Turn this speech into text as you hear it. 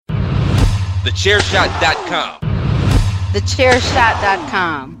thechairshot.com.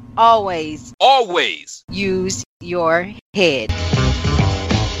 Thechairshot.com. Always use your head.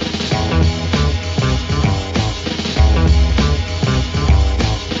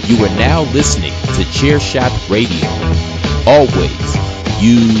 You are now listening to Chairshot Radio. Always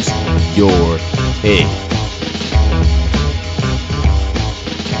use your head.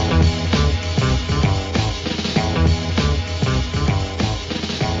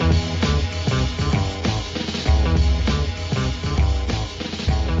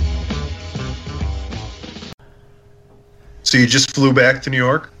 So you just flew back to New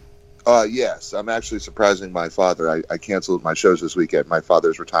York? Yes, I'm actually surprising my father. I canceled my shows this weekend. My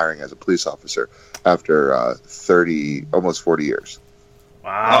father's retiring as a police officer after almost 40 years.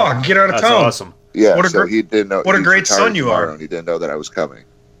 Wow! Oh, get out of That's town! Awesome. Yeah, so he didn't know. What a great son you are! And he didn't know that I was coming.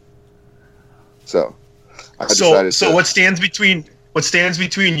 So, So what stands between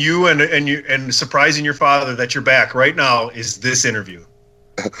you and surprising your father that you're back right now is this interview?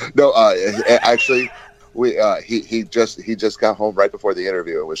 No, actually. He just got home right before the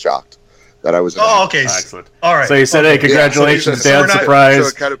interview and was shocked that I was. Oh, okay. Excellent. All right. So you said, "Hey, congratulations, Dad! Surprise!" So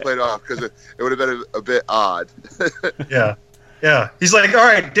it kind of played off because it would have been a bit odd. Yeah. He's like, "All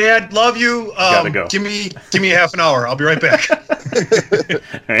right, Dad, love you. Gotta go. Give me a half an hour. I'll be right back." All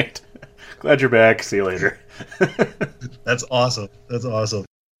right. Glad you're back. See you later. That's awesome.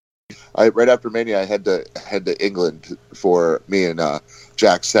 Right after Mania, I had to England for me and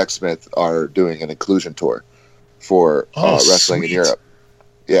Jack Sexsmith are doing an inclusion tour for wrestling in Europe.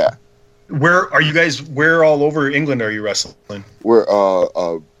 Yeah. Where are you guys? Where all over England are you wrestling? We're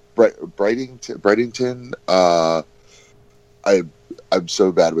Brightington. I'm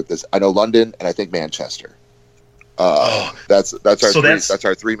so bad with this. I know London and I think Manchester. That's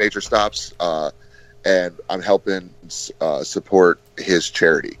our three major stops. And I'm helping support his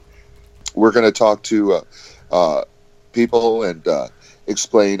charity. We're going to talk to people and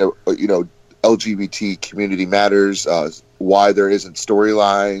explain, LGBT community matters, why there isn't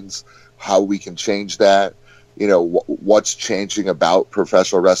storylines, how we can change that, what's changing about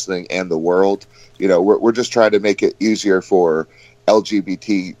professional wrestling and the world. We're just trying to make it easier for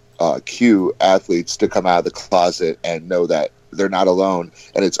LGBTQ athletes to come out of the closet and know that they're not alone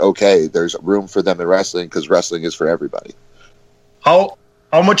and it's okay. There's room for them in wrestling because wrestling is for everybody.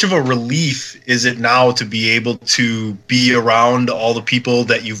 How much of a relief is it now to be able to be around all the people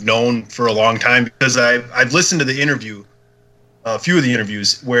that you've known for a long time? Because I've listened to a few of the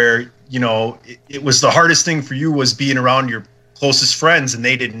interviews where, it was the hardest thing for you was being around your closest friends and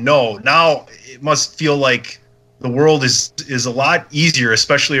they didn't know. Now it must feel like the world is a lot easier,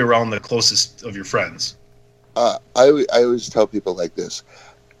 especially around the closest of your friends. I always tell people like this.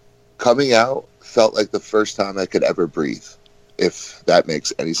 Coming out felt like the first time I could ever breathe. If that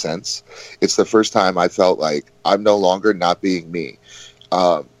makes any sense. It's the first time I felt like I'm no longer not being me.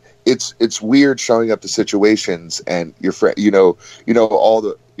 It's weird showing up to situations and your friend,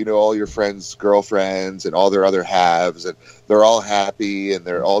 all your friends' girlfriends and all their other halves, and they're all happy and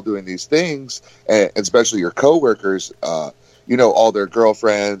they're all doing these things, and especially your coworkers, all their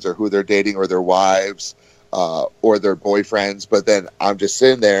girlfriends or who they're dating or their wives or their boyfriends. But then I'm just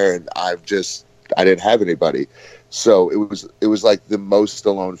sitting there and I didn't have anybody. So it was like the most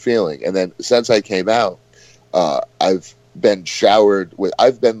alone feeling. And then since I came out, I've been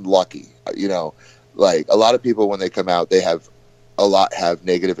I've been lucky, like a lot of people when they come out, they have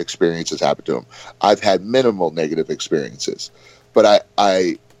negative experiences happen to them. I've had minimal negative experiences, but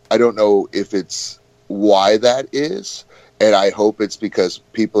I don't know if it's why that is. And I hope it's because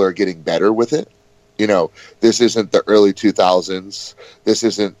people are getting better with it. This isn't the early 2000s. This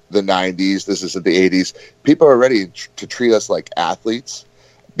isn't the 90s. This isn't the 80s. People are ready to treat us like athletes,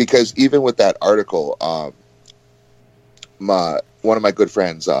 because even with that article, one of my good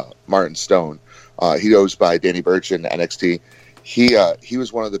friends, Martin Stone, he goes by Danny Burch in NXT. He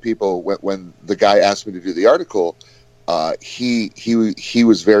was one of the people when the guy asked me to do the article. He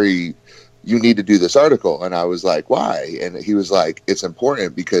was very, you need to do this article, and I was like, why? And he was like, it's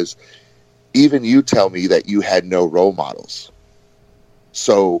important because even you tell me that you had no role models.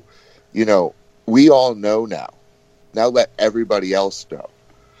 So, we all know now. Now let everybody else know,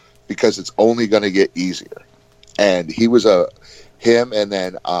 because it's only going to get easier. And he was him. And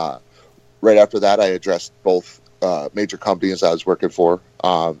then right after that, I addressed both major companies I was working for,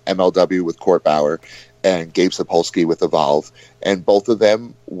 MLW with Court Bauer and Gabe Sapolsky with Evolve. And both of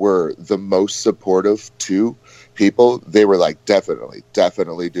them were the most supportive to people. They were like,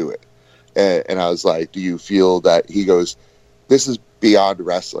 definitely do it. And I was like, do you feel that? He goes, this is beyond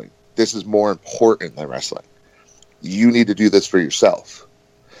wrestling. This is more important than wrestling. You need to do this for yourself.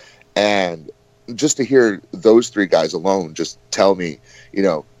 And just to hear those three guys alone just tell me,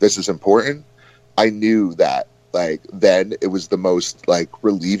 this is important, I knew that, like, then it was the most, like,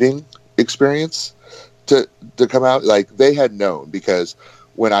 relieving experience to come out. Like, they had known, because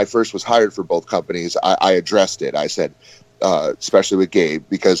when I first was hired for both companies, I addressed it. I said, especially with Gabe,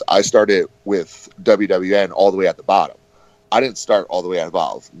 because I started with WWN all the way at the bottom. I didn't start all the way at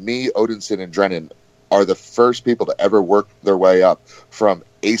Evolve. Me, Odinson, and Drennan are the first people to ever work their way up from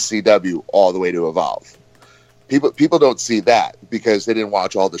ACW all the way to Evolve. People don't see that because they didn't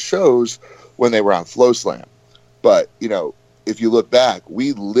watch all the shows when they were on Flow Slam. But, if you look back,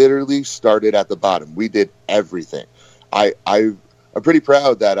 we literally started at the bottom. We did everything. I'm pretty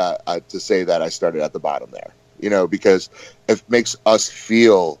proud that to say that I started at the bottom there, because it makes us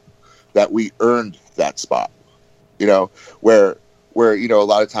feel that we earned that spot, where a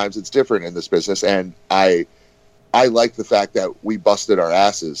lot of times it's different in this business. And I like the fact that we busted our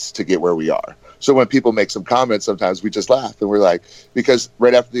asses to get where we are. So when people make some comments, sometimes we just laugh and we're like, because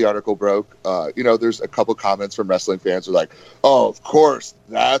right after the article broke, there's a couple comments from wrestling fans who are like, oh, of course,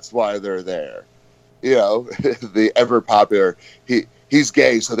 that's why they're there. The ever popular, he's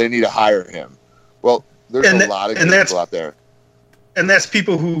gay, so they need to hire him. Well, there's a lot of gay people out there. And that's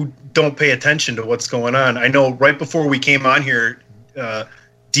people who don't pay attention to what's going on. I know right before we came on here,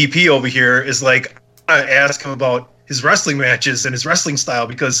 DP over here is like, I asked him about his wrestling matches and his wrestling style,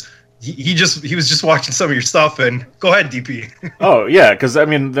 because he was just watching some of your stuff. And go ahead, DP. Oh yeah, because I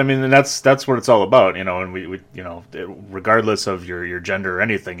mean that's what it's all about, and we regardless of your gender or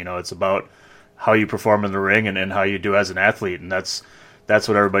anything, it's about how you perform in the ring and how you do as an athlete, and that's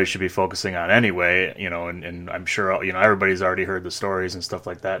what everybody should be focusing on anyway, and I'm sure everybody's already heard the stories and stuff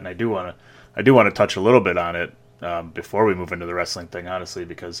like that, and I do want to touch a little bit on it before we move into the wrestling thing, honestly,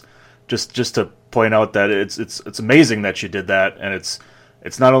 because just to point out that it's amazing that you did that, and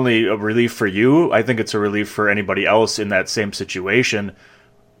it's not only a relief for you, I think it's a relief for anybody else in that same situation.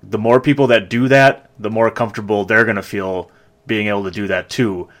 The more people that do that, the more comfortable they're going to feel being able to do that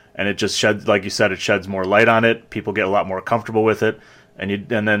too. And it just sheds, like you said, it sheds more light on it. People get a lot more comfortable with it. And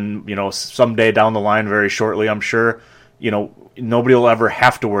then someday down the line, very shortly, I'm sure, nobody will ever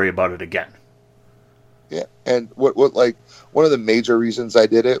have to worry about it again. Yeah. And what one of the major reasons I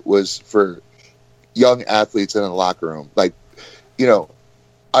did it was for young athletes in the locker room. Like,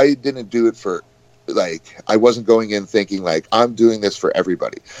 I didn't do it for, I wasn't going in thinking I'm doing this for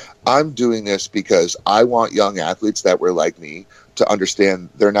everybody. I'm doing this because I want young athletes that were like me to understand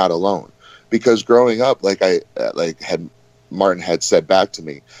they're not alone. Because growing up, Martin had said back to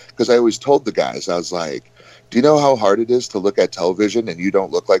me, because I always told the guys, I was like, do you know how hard it is to look at television and you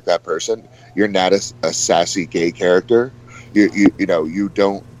don't look like that person? You're not a sassy gay character. You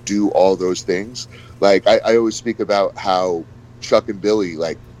don't do all those things. I always speak about how Chuck and Billy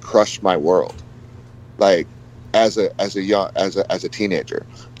crushed my world, as a teenager.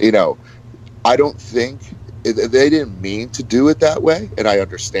 I don't think they didn't mean to do it that way, and I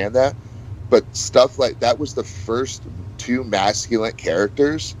understand that. But stuff like that was the first two masculine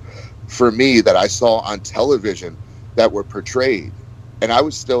characters for me that I saw on television that were portrayed, and I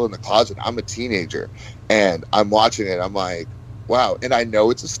was still in the closet. I'm a teenager, and I'm watching it. I'm like, wow. And I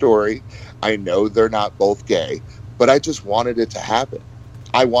know it's a story. I know they're not both gay. But I just wanted it to happen.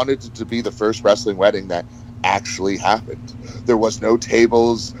 I wanted it to be the first wrestling wedding that actually happened. There was no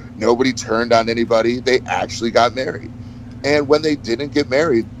tables. Nobody turned on anybody. They actually got married. And when they didn't get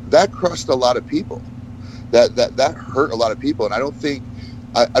married, that crushed a lot of people. That hurt a lot of people. And I don't think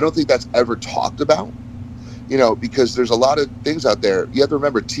that's ever talked about. Because there's a lot of things out there. You have to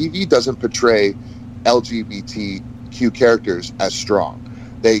remember, TV doesn't portray LGBTQ characters as strong.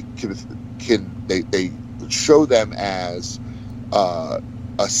 They show them as a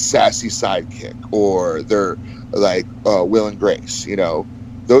sassy sidekick, or they're like Will and Grace.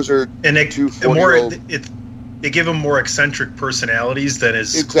 Those are two 40-year-old. They give them more eccentric personalities than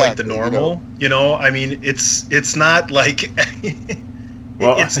is quite the normal. I mean, it's not like.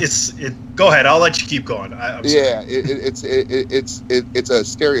 Well, go ahead. I'll let you keep going. I'm sorry. Yeah, it's a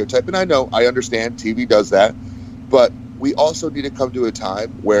stereotype, and I understand TV does that, but we also need to come to a time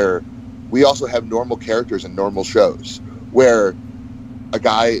where we also have normal characters in normal shows, where a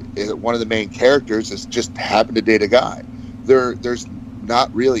guy, one of the main characters, is just happened to date a guy. There's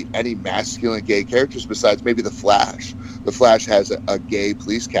not really any masculine gay characters besides maybe the Flash. The Flash has a gay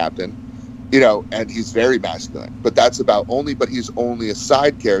police captain, and he's very masculine. But but he's only a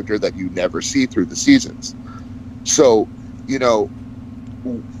side character that you never see through the seasons. So,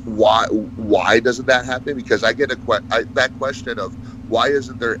 why doesn't that happen? Because I get that question of, why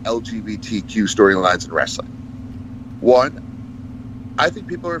isn't there LGBTQ storylines in wrestling? One, I think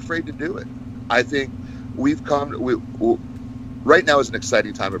people are afraid to do it. I think right now is an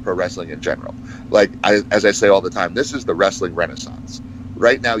exciting time in pro wrestling in general. Like, as I say all the time, this is the wrestling renaissance.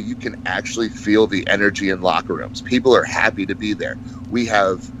 Right now, you can actually feel the energy in locker rooms. People are happy to be there. We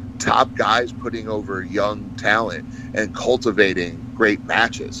have top guys putting over young talent and cultivating great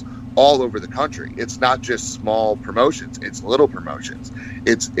matches all over the country. It's not just small promotions; it's little promotions.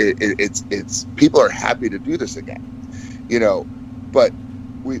 It's people are happy to do this again, you know. But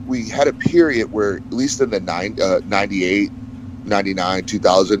we had a period where, at least in the 98, 99,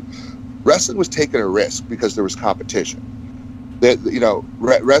 2000, wrestling was taking a risk because there was competition. That, you know,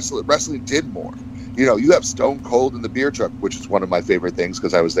 wrestling did more. You know, you have Stone Cold in the beer truck, which is one of my favorite things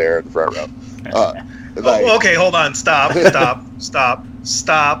because I was there in the front row. Okay, hold on. Stop.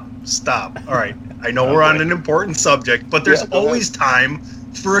 All right. I know we're on an important subject, but there's always time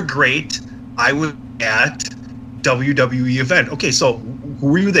for a great I was at WWE event. Okay, so who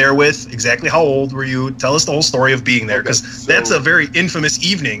were you there with? Exactly how old were you? Tell us the whole story of being there, because that's a very infamous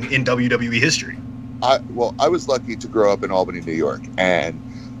evening in WWE history. I was lucky to grow up in Albany, New York, and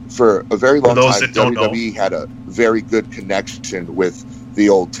for a very long time, WWE had a very good connection with the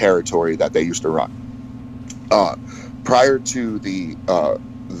old territory that they used to run. Prior to the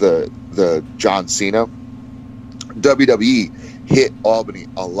John Cena, WWE hit Albany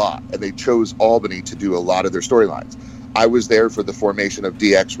a lot, and they chose Albany to do a lot of their storylines. I was there for the formation of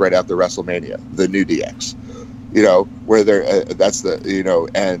DX right after WrestleMania, the new DX. You know, where that's the, you know,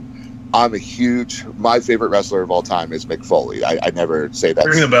 and I'm my favorite wrestler of all time is Mick Foley. I never say that.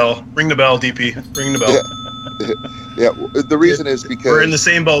 Ring the bell, DP. Ring the bell. Yeah. The reason is because we're in the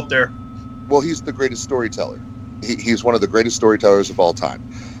same boat there. Well, he's the greatest storyteller. He's one of the greatest storytellers of all time.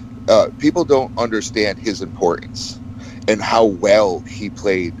 People don't understand his importance and how well he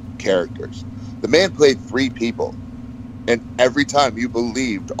played characters. The man played 3 people, and every time you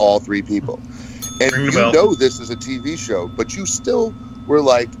believed all 3 people. And you know this is a TV show, but you still were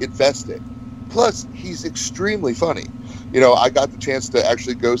like invested. Plus, he's extremely funny. You know, I got the chance to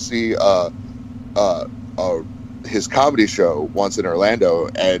actually go see his comedy show once in Orlando,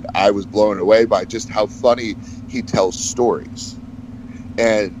 and I was blown away by just how funny he tells stories.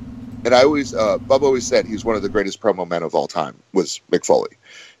 And I always, Bubba always said he's one of the greatest promo men of all time was Mick Foley.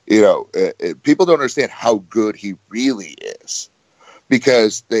 You know, people don't understand how good he really is,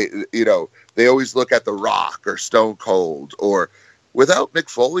 because they always look at The Rock or Stone Cold, or without Mick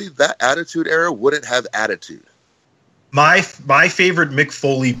Foley, that Attitude Era wouldn't have attitude. My favorite Mick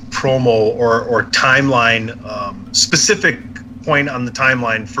Foley promo or timeline, specific point on the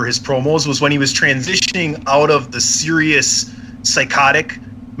timeline for his promos was when he was transitioning out of the serious, psychotic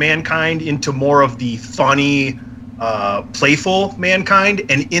Mankind into more of the funny, playful Mankind.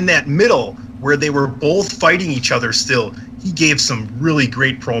 And in that middle, where they were both fighting each other still, he gave some really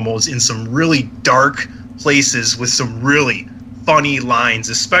great promos in some really dark places with some really funny lines,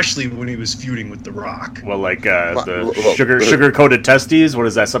 especially when he was feuding with The Rock. Well, like the sugar-coated testes. What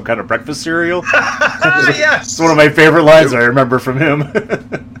is that? Some kind of breakfast cereal? Yes, it's one of my favorite lines I remember from him.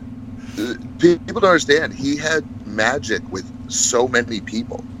 People don't understand. He had magic with so many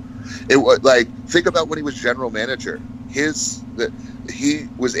people. It was like, think about when he was general manager. He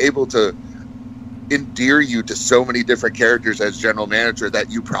was able to endear you to so many different characters as general manager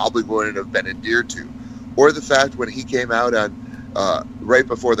that you probably wouldn't have been endeared to. Or the fact when he came out on right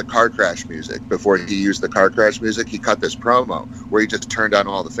before the car crash music, before he used the car crash music, he cut this promo where he just turned on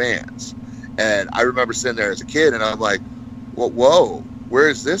all the fans. And I remember sitting there as a kid, and I'm like, whoa, where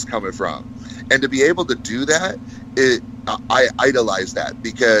is this coming from? And to be able to do that, I idolize that,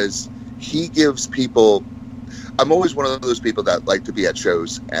 because he gives people... I'm always one of those people that like to be at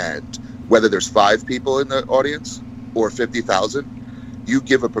shows, and whether there's 5 people in the audience or 50,000, you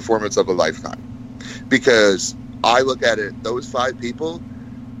give a performance of a lifetime. Because I look at it, those 5 people,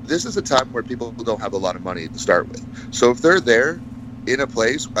 this is a time where people don't have a lot of money to start with. So if they're there in a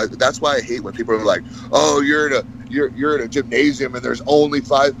place, that's why I hate when people are like, oh, you're in a gymnasium and there's only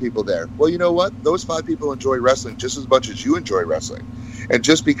 5 people there. Well, you know what? Those 5 people enjoy wrestling just as much as you enjoy wrestling. And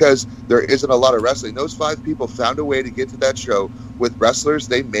just because there isn't a lot of wrestling, those 5 people found a way to get to that show with wrestlers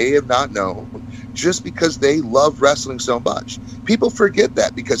they may have not known, just because they love wrestling so much. People forget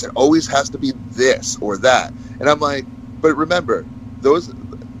that because it always has to be this or that. And I'm like, but remember, those,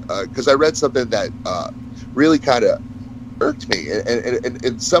 because I read something that really kind of irked me,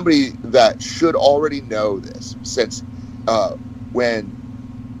 and somebody that should already know this, since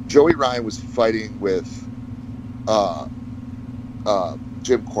when Joey Ryan was fighting with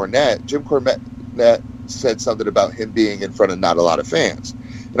Jim Cornette said something about him being in front of not a lot of fans.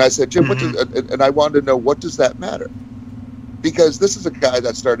 And I said, Jim, and I wanted to know, what does that matter? because this is a guy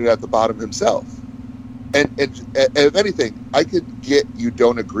that started at the bottom himself. And if anything, I could get you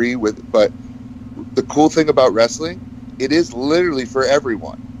don't agree with, but the cool thing about wrestling, it is literally for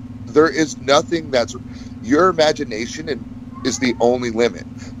everyone. There is nothing that's your imagination is the only limit.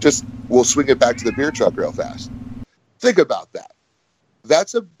 Just we'll swing it back to the beer truck real fast. Think about that.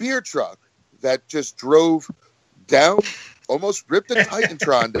 That's a beer truck that just drove down, almost ripped a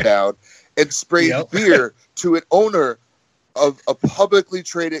Titantron down, and sprayed beer to an owner of a publicly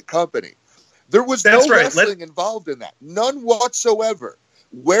traded company. There was no wrestling involved in that. None whatsoever.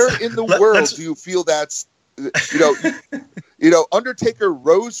 Where in the world do you feel that's, Undertaker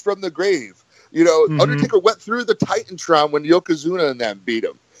rose from the grave. Undertaker went through the Titantron when Yokozuna and them beat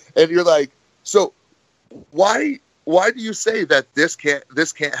him. And you're like, so why do you say that this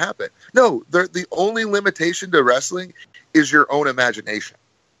can't happen? No, the only limitation to wrestling is your own imagination.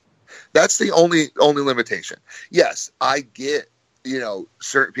 That's the only limitation. Yes, I get,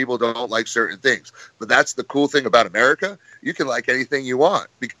 certain people don't like certain things, but that's the cool thing about America. You can like anything you want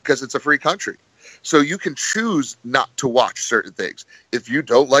because it's a free country. So you can choose not to watch certain things. If you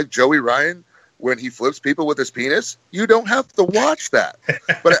don't like Joey Ryan when he flips people with his penis, you don't have to watch that.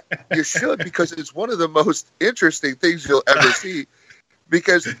 But you should, because it's one of the most interesting things you'll ever see.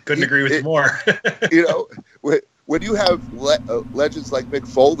 Because couldn't agree with you more. When you have legends like Mick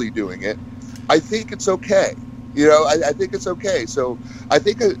Foley doing it, I think it's okay. I think it's okay. So I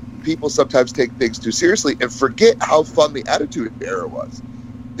think people sometimes take things too seriously and forget how fun the Attitude Era was.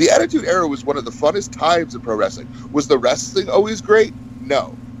 The Attitude Era was one of the funnest times in pro wrestling. Was the wrestling always great?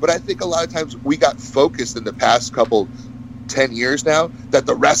 No. But I think a lot of times we got focused in the past 10 years now that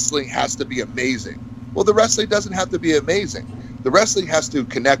the wrestling has to be amazing. Well, the wrestling doesn't have to be amazing. The wrestling has to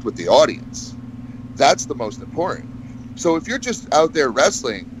connect with the audience. That's the most important. So if you're just out there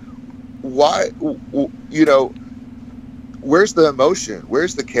wrestling, why, where's the emotion?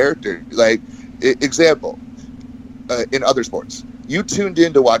 Where's the character? Like, example, in other sports, you tuned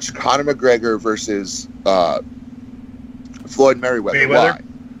in to watch Conor McGregor versus Floyd Mayweather. Why?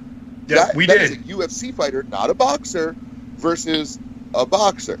 Yeah, we did. That is a UFC fighter, not a boxer, versus a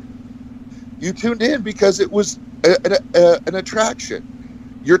boxer. You tuned in because it was an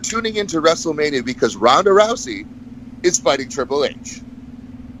attraction. You're tuning into WrestleMania because Ronda Rousey is fighting Triple H.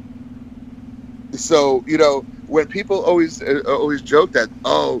 So, when people always joke that,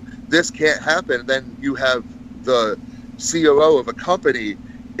 oh, this can't happen, then you have the COO of a company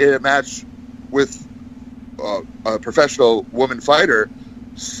in a match with a professional woman fighter,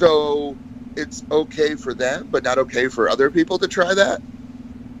 so it's okay for them, but not okay for other people to try that.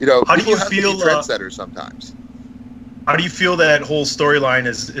 How do you feel trendsetters sometimes? How do you feel that whole storyline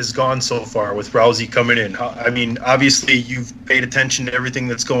is gone so far with Rousey coming in? Obviously you've paid attention to everything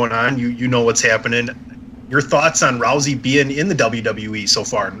that's going on. You know what's happening. Your thoughts on Rousey being in the WWE so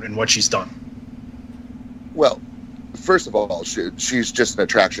far and what she's done? Well, first of all, she's just an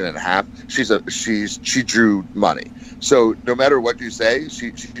attraction and a half. She drew money. So no matter what you say, she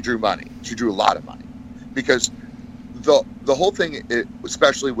drew money. She drew a lot of money because the whole thing,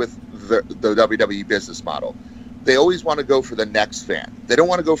 especially with the WWE business model, they always want to go for the next fan. They don't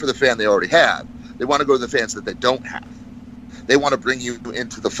want to go for the fan they already have. They want to go to the fans that they don't have. They want to bring you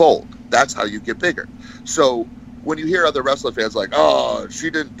into the fold. That's how you get bigger. So when you hear other wrestler fans like, oh, she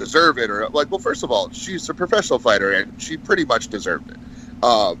didn't deserve it, or like, well, first of all, she's a professional fighter and she pretty much deserved it.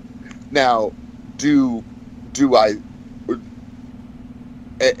 Now,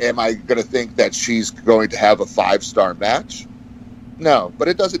 am I going to think that she's going to have a 5-star match? No, but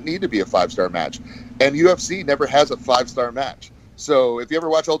it doesn't need to be a 5-star match. And UFC never has a 5-star match. So if you ever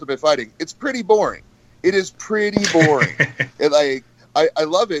watch Ultimate Fighting, it's pretty boring. It is pretty boring. I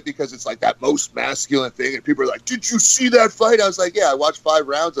love it because it's like that most masculine thing. And people are like, did you see that fight? I was like, yeah, I watched 5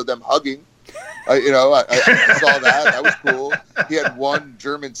 rounds of them hugging. I saw that. That was cool. He had one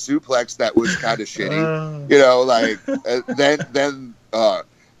German suplex that was kind of shitty. Then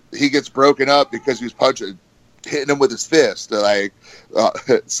he gets broken up because he was hitting him with his fist.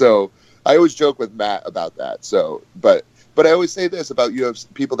 So I always joke with Matt about that. So, but I always say this about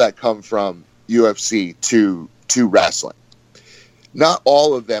UFC, people that come from UFC to wrestling. Not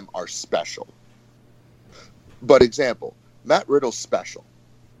all of them are special. But example, Matt Riddle's special.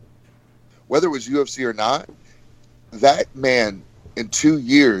 Whether it was UFC or not, that man in 2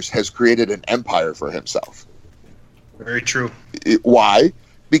 years has created an empire for himself. Very true. Why?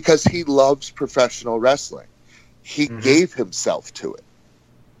 Because he loves professional wrestling. He gave himself to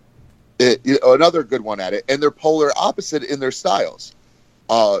it. Another good one at it, and they're polar opposite in their styles.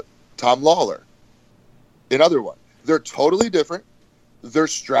 Tom Lawler, another one. They're totally different. Their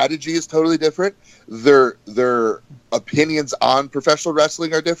strategy is totally different. Their opinions on professional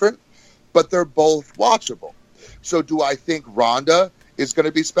wrestling are different, but they're both watchable. So do I think Ronda is going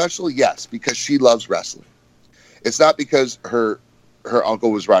to be special? Yes, because she loves wrestling. It's not because her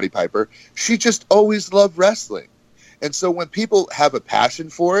uncle was Roddy Piper. She just always loved wrestling. And so when people have a passion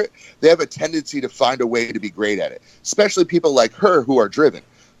for it, they have a tendency to find a way to be great at it, especially people like her who are driven.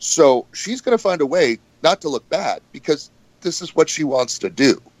 So she's going to find a way not to look bad because this is what she wants to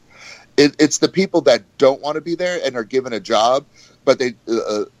do. It's the people that don't want to be there and are given a job, but they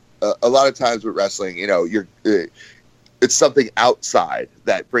a lot of times with wrestling, it's something outside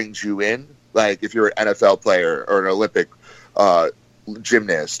that brings you in. Like if you're an NFL player or an Olympic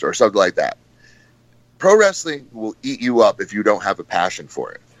gymnast or something like that. Pro wrestling will eat you up if you don't have a passion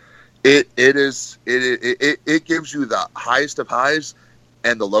for it. It gives you the highest of highs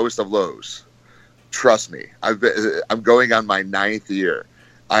and the lowest of lows. Trust me, I'm going on my 9th year.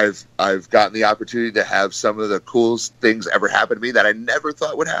 I've gotten the opportunity to have some of the coolest things ever happen to me that I never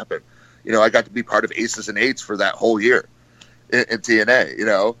thought would happen. I got to be part of Aces and Eights for that whole year in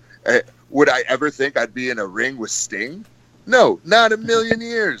TNA. Would I ever think I'd be in a ring with Sting? No, not a million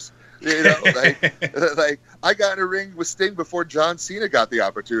years. Like I got in a ring with Sting before John Cena got the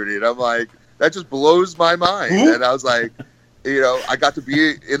opportunity, and I'm like, that just blows my mind. Ooh. And I was like, I got to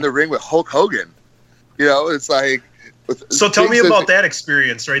be in the ring with Hulk Hogan. It's like. So tell me about that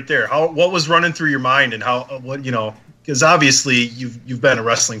experience right there. What was running through your mind, and because obviously you've been a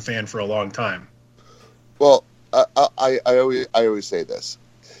wrestling fan for a long time. Well, I always say this.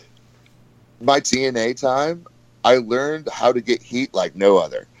 My TNA time, I learned how to get heat like no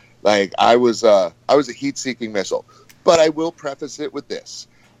other. Like I was a heat-seeking missile. But I will preface it with this: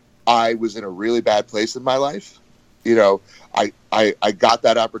 I was in a really bad place in my life. I got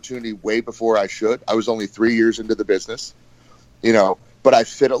that opportunity way before I should. I was only 3 years into the business, but I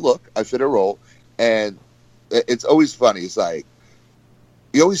fit a look, I fit a role. And it's always funny. It's like,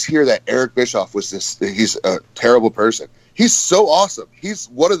 you always hear that Eric Bischoff he's a terrible person. He's so awesome. He's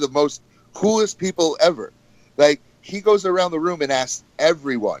one of the most coolest people ever. Like, he goes around the room and asks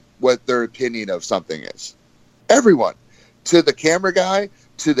everyone what their opinion of something is. Everyone. To the camera guy,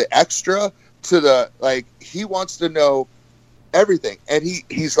 to the extra, he wants to know everything. And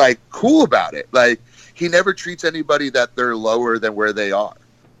he's like cool about it. Like, he never treats anybody that they're lower than where they are.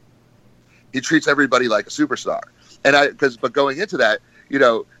 He treats everybody like a superstar. But going into that,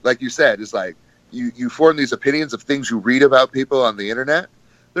 like you said, it's like you form these opinions of things you read about people on the internet.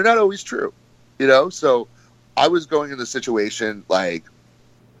 They're not always true, So I was going in the situation like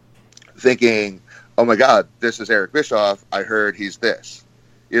thinking, oh my God, this is Eric Bischoff. I heard he's this,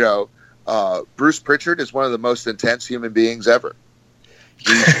 Bruce Pritchard is one of the most intense human beings ever.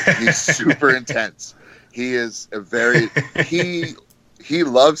 He's super intense. He is he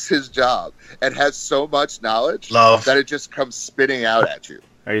loves his job and has so much knowledge that it just comes spitting out at you.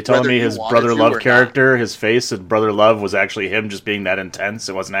 Are you telling me his Brother Love character, his face in Brother Love was actually him just being that intense?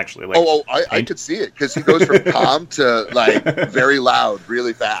 It wasn't actually like... I could see it because he goes from calm to like very loud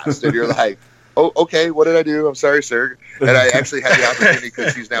really fast. And you're like, oh, okay, what did I do? I'm sorry, sir. And I actually had the opportunity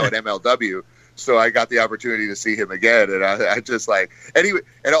because he's now at MLW. So I got the opportunity to see him again. And I just like... Anyway,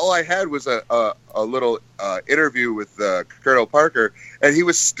 and all I had was a little interview with Colonel Parker. And he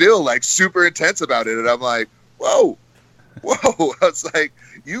was still like super intense about it. And I'm like, whoa. I was like,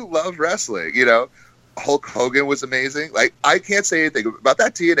 you love wrestling, Hulk Hogan was amazing. Like, I can't say anything about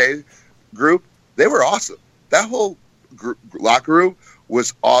that TNA group. They were awesome. That whole locker room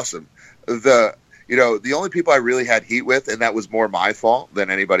was awesome. The only people I really had heat with, and that was more my fault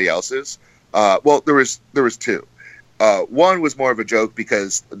than anybody else's. Well, there was two. One was more of a joke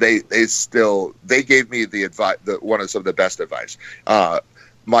because they gave me the advice, one of some of the best advice.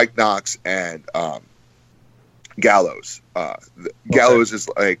 Mike Knox and Gallows. Gallows is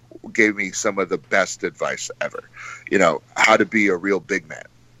like gave me some of the best advice ever. How to be a real big man.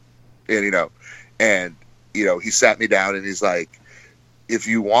 And he sat me down and he's like, if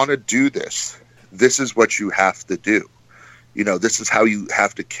you want to do this, this is what you have to do. This is how you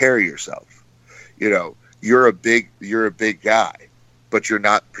have to carry yourself. You're a big guy, but you're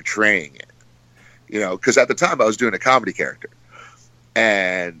not portraying it. Because at the time I was doing a comedy character,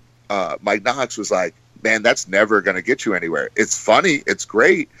 and Mike Knox was like, man, that's never going to get you anywhere. It's funny, it's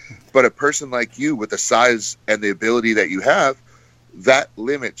great, but a person like you with the size and the ability that you have, that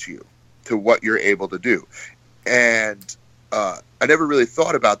limits you to what you're able to do. And I never really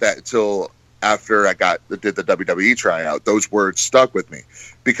thought about that until after I did the WWE tryout. Those words stuck with me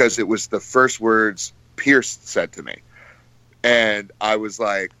because it was the first words Pierce said to me. And I was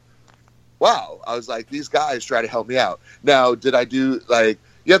like, wow, I was like, these guys try to help me out. Now, did I do like,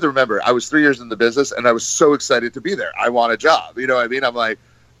 you have to remember, I was 3 years in the business and I was so excited to be there. I want a job. You know what I mean? I'm like,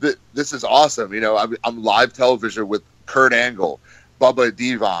 this is awesome. You know, I'm live television with Kurt Angle, Bubba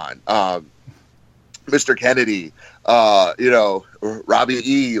Devon, Mr. Kennedy, you know, Robbie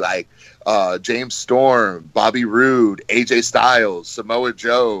E, like James Storm, Bobby Roode, AJ Styles, Samoa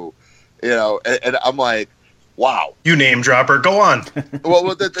Joe, you know, and I'm like, wow. You name dropper. Go on. Well,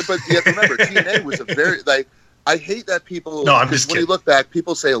 but you have to remember, TNA was a very, like, I hate that people, no, I'm just when kidding. you look back,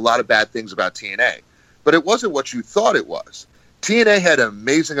 people say a lot of bad things about TNA, but it wasn't what you thought it was. TNA had an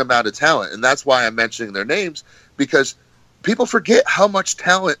amazing amount of talent, and that's why I'm mentioning their names, because people forget how much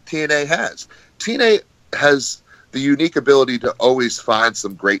talent TNA has. TNA has the unique ability to always find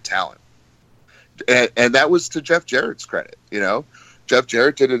some great talent. And that was to Jeff Jarrett's credit, you know. Jeff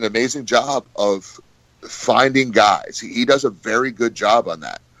Jarrett did an amazing job of finding guys. He does a very good job on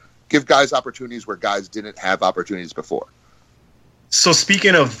that. Give guys opportunities where guys didn't have opportunities before. So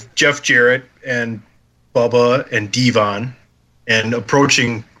speaking of Jeff Jarrett and Bubba and Devon and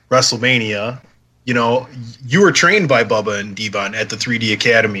approaching WrestleMania, you know, you were trained by Bubba and Devon at the 3D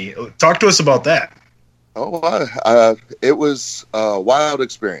Academy. Talk to us about that. Oh, it was a wild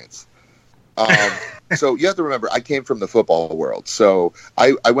experience. So you have to remember, I came from the football world. So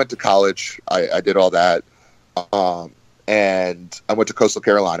I went to college. I did all that. And I went to Coastal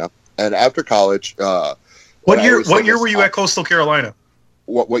Carolina. And after college, what year were you at Coastal Carolina?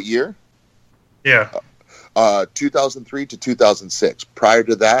 What year? Yeah. 2003 to 2006. Prior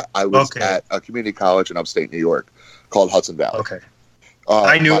to that, I was at a community college in upstate New York called Hudson Valley. Okay.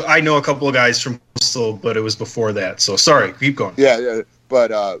 I know a couple of guys from Coastal, but it was before that. So sorry, keep going. Yeah.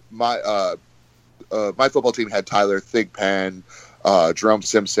 But my football team had Tyler Thigpen, Jerome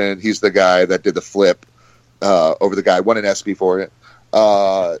Simpson. He's the guy that did the flip over the guy. Won an SB for it.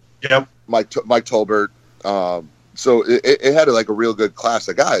 Yep. Mike Tolbert. So it had a real good class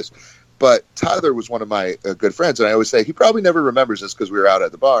of guys. But Tyler was one of my good friends, and I always say he probably never remembers this because we were out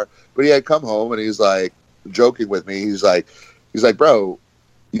at the bar. But he had come home and he's like joking with me. He's like, bro,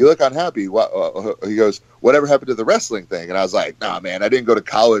 you look unhappy. He goes, whatever happened to the wrestling thing? And I was like, nah, man, I didn't go to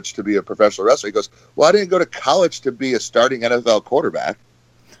college to be a professional wrestler. He goes, well, I didn't go to college to be a starting NFL quarterback.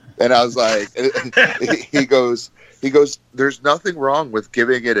 And I was like, he goes, there's nothing wrong with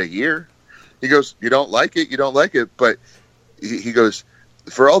giving it a year. He goes, you don't like it. But he goes,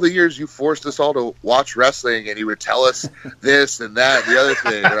 for all the years you forced us all to watch wrestling, and you would tell us this and that and the other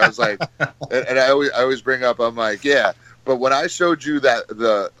thing. And I was like, and I always bring up, I'm like, yeah. But when I showed you that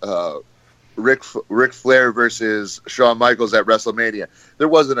the Ric Flair versus Shawn Michaels at WrestleMania, there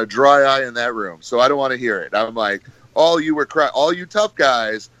wasn't a dry eye in that room. So I don't want to hear it. I'm like, all you tough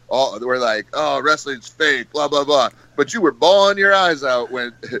guys, were like, oh, wrestling's fake, blah blah blah. But you were bawling your eyes out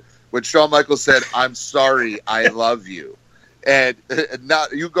when Shawn Michaels said, "I'm sorry, I love you." And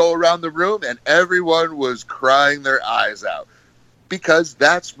not you go around the room and everyone was crying their eyes out because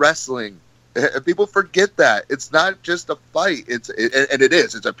that's wrestling. People forget that it's not just a fight. It's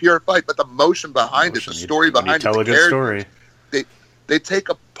a pure fight, but the emotion behind it, the story behind it, the characters, they take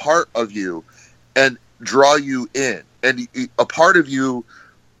a part of you and draw you in, and a part of you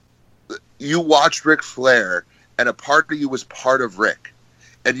watched Ric Flair, and a part of you was part of Rick,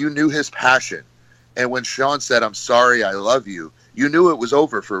 and you knew his passion. And when Shawn said, "I'm sorry, I love you," you knew it was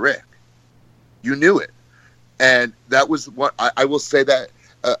over for Rick. You knew it. And that was what I will say that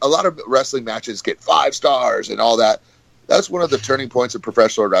a lot of wrestling matches get 5 stars and all that. That's one of the turning points of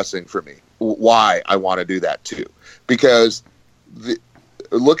professional wrestling for me. Why I want to do that too. Because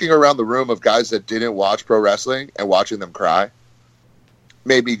looking around the room of guys that didn't watch pro wrestling and watching them cry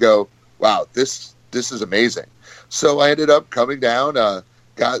made me go, wow, this is amazing. So I ended up coming down.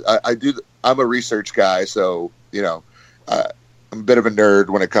 I'm a research guy, so I'm a bit of a nerd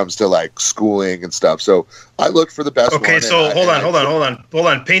when it comes to like schooling and stuff. So I look for the best. Okay, so hold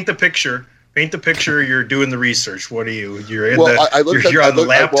on. Paint the picture. You're doing the research. What are you? You're on the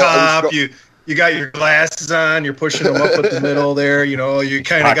laptop. You got your glasses on. You're pushing them up at the middle there. You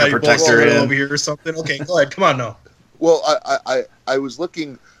kind of got your protector over here or something. Okay, go ahead. Come on now. Well, I was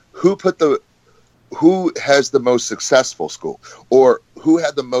looking who has the most successful school or who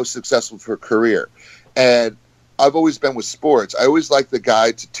had the most successful career. And I've always been with sports. I always liked the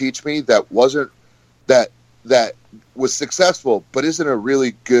guy to teach me that wasn't that was successful, but isn't a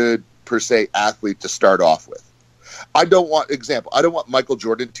really good per se athlete to start off with. I don't want Michael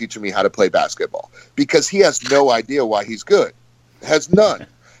Jordan teaching me how to play basketball because he has no idea why he's good. Has none.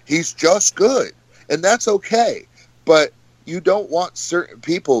 He's just good. And that's okay. But you don't want certain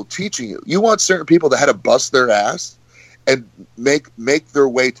people teaching you. You want certain people that had to bust their ass and make their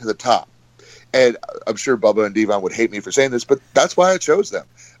way to the top. And I'm sure Bubba and Devon would hate me for saying this, but that's why I chose them.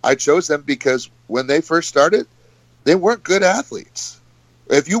 I chose them because when they first started, they weren't good athletes.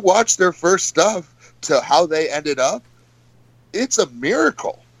 If you watch their first stuff to how they ended up, it's a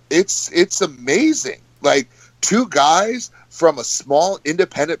miracle. It's amazing. Like, two guys from a small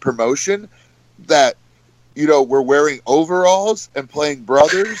independent promotion that, you know, were wearing overalls and playing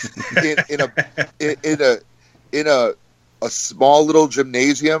brothers in a small little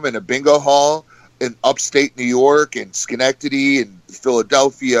gymnasium in a bingo hall in upstate New York and Schenectady and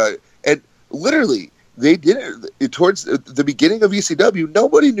Philadelphia. And literally, they did it towards the beginning of ECW.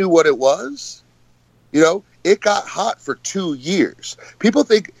 Nobody knew what it was. You know, it got hot for 2 years. People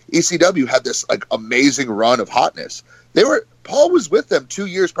think ECW had this like amazing run of hotness. Paul was with them 2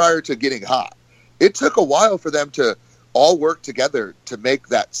 years prior to getting hot. It took a while for them to all work together to make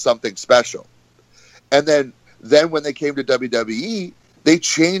that something special. And then when they came to WWE, they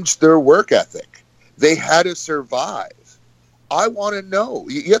changed their work ethic. They had to survive. I want to know.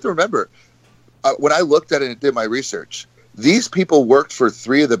 You have to remember, when I looked at it and did my research, these people worked for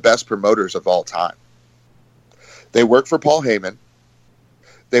three of the best promoters of all time. They worked for Paul Heyman,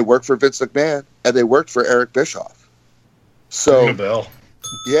 they worked for Vince McMahon, and they worked for Eric Bischoff. So,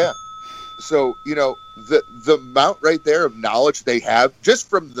 yeah. So, you know, the amount right there of knowledge they have just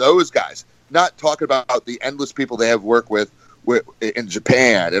from those guys, not talking about the endless people they have worked with in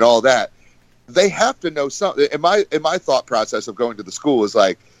Japan and all that. They have to know something. In my thought process of going to the school is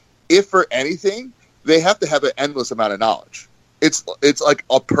like, if for anything, they have to have an endless amount of knowledge. It's like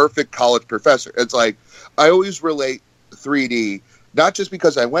a perfect college professor. It's like, I always relate 3D, not just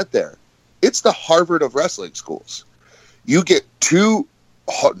because I went there. It's the Harvard of wrestling schools. You get two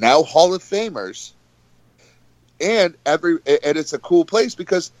now Hall of Famers, and it's a cool place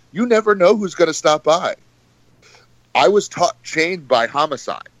because you never know who's going to stop by. I was chained by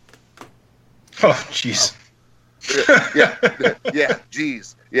Homicide. Oh, jeez. Yeah,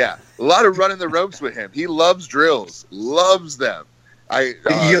 geez. Yeah. A lot of running the ropes with him. He loves drills. Loves them.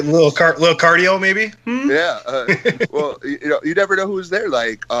 Little cardio, maybe? Yeah. Well, you know, you never know who was there.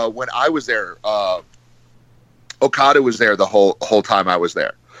 Like, when I was there, Okada was there the whole time I was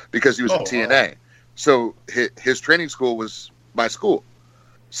there because he was in TNA. Wow. So his training school was my school.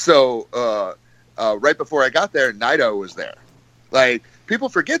 So right before I got there, Naito was there. Like, people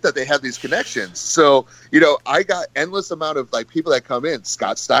forget that they have these connections. So, you know, I got endless amount of like people that come in.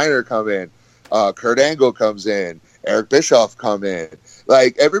 Scott Steiner come in, Kurt Angle comes in, Eric Bischoff come in.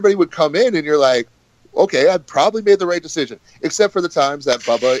 Like, everybody would come in, and you're like, okay, I probably made the right decision, except for the times that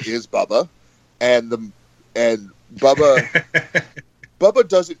Bubba is Bubba, and Bubba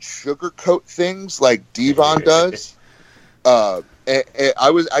doesn't sugarcoat things like Devon does. I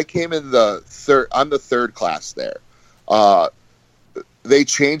came in the third. I'm the third class there. They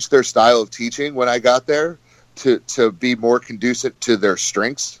changed their style of teaching when I got there to be more conducive to their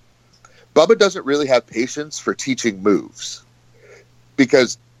strengths. Bubba doesn't really have patience for teaching moves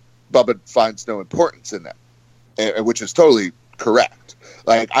because Bubba finds no importance in them, which is totally correct.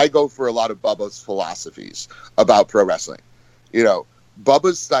 Like, I go for a lot of Bubba's philosophies about pro wrestling. You know,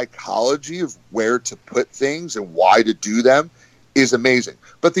 Bubba's psychology of where to put things and why to do them is amazing.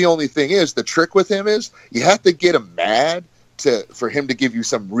 But the only thing is, the trick with him is you have to get him mad for him to give you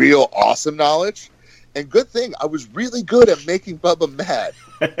some real awesome knowledge. And good thing, I was really good at making Bubba mad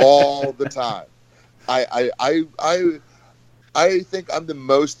all the time. I think I'm the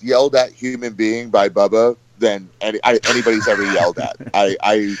most yelled at human being by Bubba than anybody's ever yelled at. I've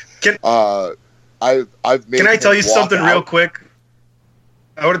made. Can I tell you something out. real quick?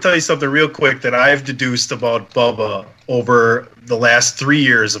 I want to tell you something real quick that I've deduced about Bubba over the last 3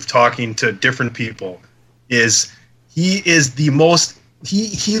 years of talking to different people. Is he is the most.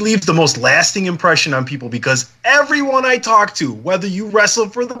 He leaves the most lasting impression on people because everyone I talk to, whether you wrestle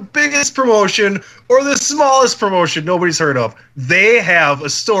for the biggest promotion or the smallest promotion nobody's heard of, they have a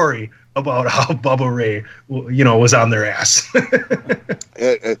story about how Bubba Ray, was on their ass.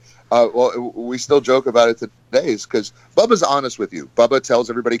 Well, we still joke about it today because Bubba's honest with you. Bubba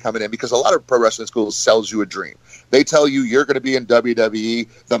tells everybody coming in, because a lot of pro wrestling schools sells you a dream. They tell you you're going to be in WWE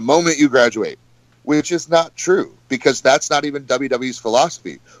the moment you graduate, which is not true because that's not even WWE's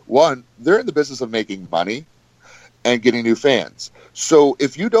philosophy. One, they're in the business of making money and getting new fans. So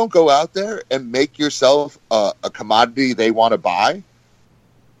if you don't go out there and make yourself a commodity they want to buy,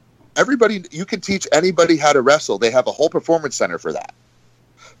 you can teach anybody how to wrestle. They have a whole performance center for that.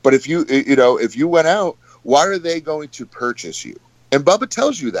 But if you went out, why are they going to purchase you? And Bubba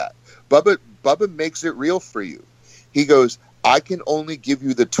tells you that. Bubba makes it real for you. He goes, I can only give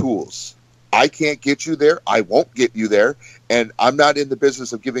you the tools. I can't get you there. I won't get you there. And I'm not in the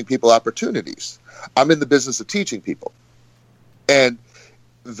business of giving people opportunities. I'm in the business of teaching people. And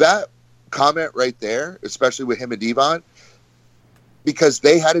that comment right there, especially with him and Devon, because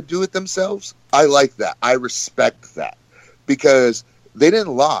they had to do it themselves, I like that. I respect that. Because they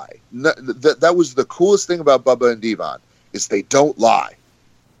didn't lie. That was the coolest thing about Bubba and Devon, is they don't lie.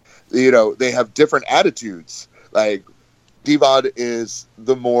 You know, they have different attitudes. Like, Devon is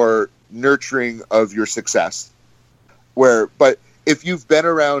the more nurturing of your success. But if you've been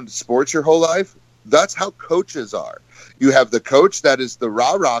around sports your whole life, that's how coaches are. You have the coach that is the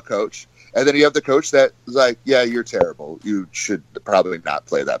rah-rah coach, and then you have the coach that is like, yeah, you're terrible. You should probably not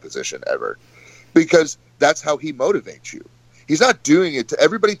play that position ever. Because that's how he motivates you. He's not doing it to,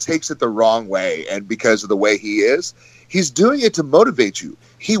 everybody takes it the wrong way, and because of the way he is, he's doing it to motivate you.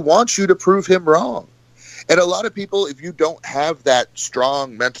 He wants you to prove him wrong. And a lot of people, if you don't have that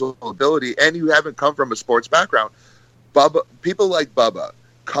strong mental ability and you haven't come from a sports background, people like Bubba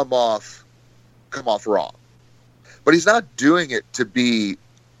come off wrong. But he's not doing it to be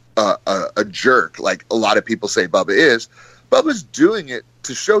a jerk like a lot of people say Bubba is. Bubba's doing it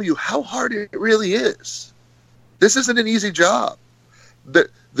to show you how hard it really is. This isn't an easy job.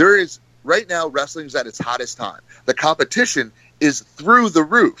 There is, right now, wrestling's at its hottest time. The competition is through the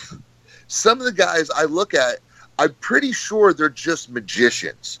roof. Some of the guys I look at, I'm pretty sure they're just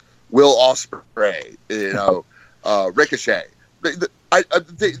magicians. Will Ospreay, Ricochet.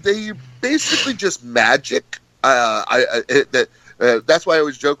 They basically just magic. That's why I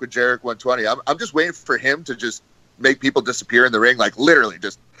always joke with Jarek 120. I'm just waiting for him to just make people disappear in the ring, like literally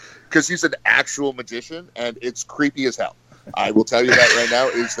just because he's an actual magician, and it's creepy as hell. I will tell you that right now.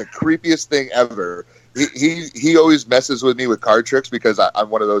 It's the creepiest thing ever. He always messes with me with card tricks because I'm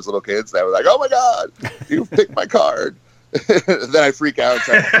one of those little kids that was like, oh my God, you picked my card. Then I freak out and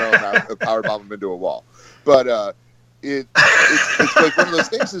try to throw him out, powerbomb him into a wall. But it's like one of those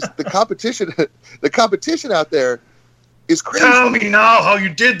things is the competition out there is crazy. Tell me now how you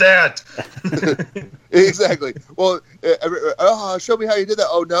did that. Exactly. Well, show me how you did that.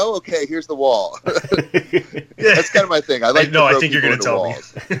 Oh no, okay, here's the wall. That's kind of my thing. I think you're going to tell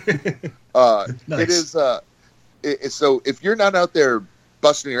walls. Me. Nice. It is. So if you're not out there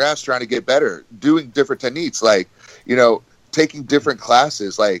busting your ass trying to get better, doing different techniques, like taking different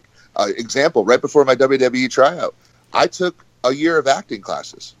classes, like example, right before my WWE tryout, I took a year of acting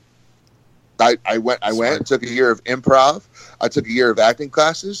classes. I went and took a year of improv. I took a year of acting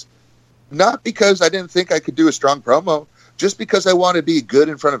classes, not because I didn't think I could do a strong promo, just because I want to be good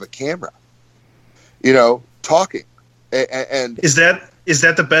in front of a camera, talking. And is that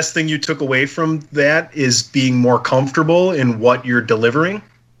the best thing you took away from that, is being more comfortable in what you're delivering?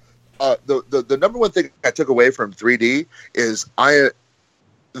 The number one thing I took away from 3D is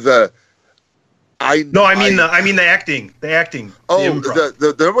the acting. The acting.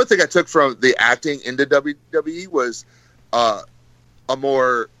 The number one thing I took from the acting into WWE was a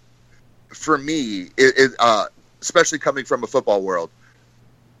more, for me, especially coming from a football world,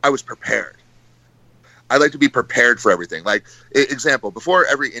 I was prepared. I like to be prepared for everything. Like, example, before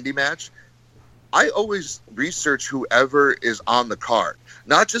every indie match, I always research whoever is on the card.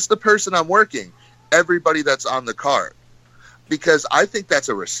 Not just the person I'm working, everybody that's on the card. Because I think that's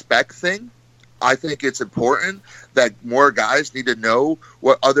a respect thing. I think it's important that more guys need to know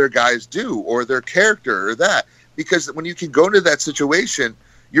what other guys do or their character or that. Because when you can go into that situation,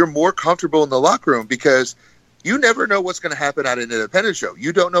 you're more comfortable in the locker room because you never know what's going to happen at an independent show.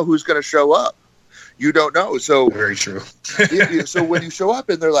 You don't know who's going to show up. You don't know. So very true. So when you show up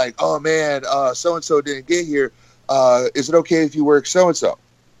and they're like, oh man, so-and-so didn't get here. Is it okay if you work so-and-so?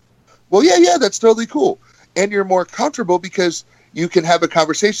 Well, yeah, that's totally cool. And you're more comfortable because you can have a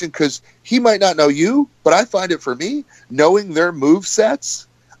conversation because he might not know you, but I find it for me, knowing their move sets,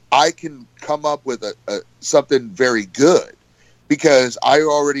 I can come up with something very good because I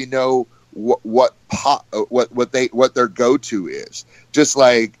already know what their go-to is. Just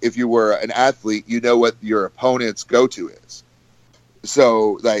like if you were an athlete, you know what your opponent's go-to is.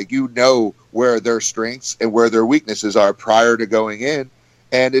 So like where their strengths and where their weaknesses are prior to going in.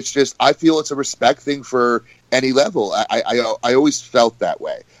 And it's just, I feel it's a respect thing for any level. I always felt that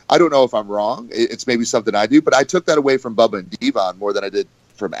way. I don't know if I'm wrong. It's maybe something I do, but I took that away from Bubba and Devon more than I did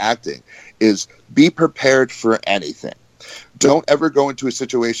from acting, is be prepared for anything. Don't ever go into a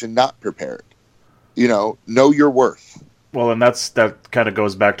situation not prepared. Know your worth. Well, and that kind of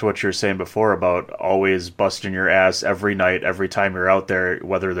goes back to what you were saying before about always busting your ass every night, every time you're out there,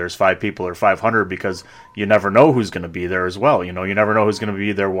 whether there's 5 people or 500, because you never know who's going to be there as well. You never know who's going to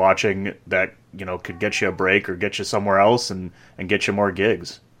be there watching that, could get you a break or get you somewhere else and get you more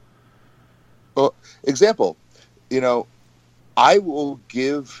gigs. Well, example, I will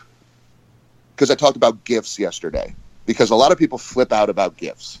give, because I talked about gifts yesterday, because a lot of people flip out about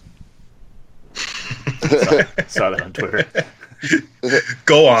gifts. Saw that on Twitter.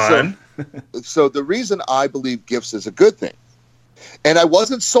 Go on. So the reason I believe gifts is a good thing, and I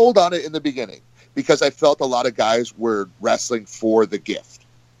wasn't sold on it in the beginning, because I felt a lot of guys were wrestling for the gift.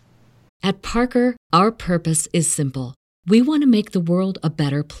 At Parker, our purpose is simple. We want to make the world a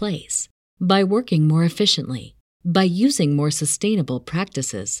better place by working more efficiently, by using more sustainable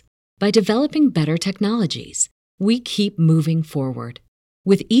practices, by developing better technologies. We keep moving forward.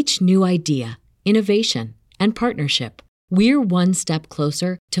 With each new idea, innovation, and partnership, we're one step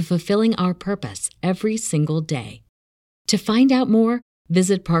closer to fulfilling our purpose every single day. To find out more,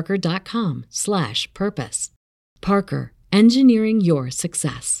 visit parker.com/purpose. Parker, engineering your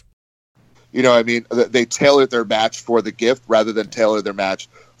success. They tailor their match for the gift rather than tailor their match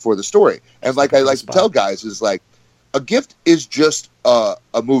for the story. And like I like to tell guys is like, a gift is just a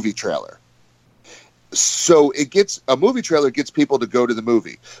movie trailer. So a movie trailer gets people to go to the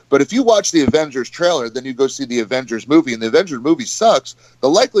movie. But if you watch the Avengers trailer, then you go see the Avengers movie, and the Avengers movie sucks, the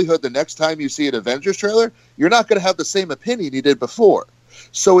likelihood the next time you see an Avengers trailer, you're not going to have the same opinion you did before.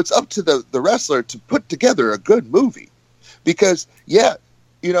 So it's up to the wrestler to put together a good movie. Because, here's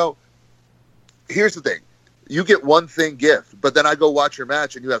the thing. You get one thing gift, but then I go watch your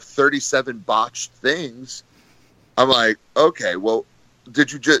match and you have 37 botched things. I'm like, okay, well,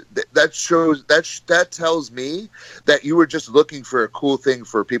 did you just, that tells me that you were just looking for a cool thing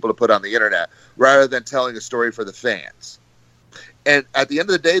for people to put on the internet rather than telling a story for the fans. And at the end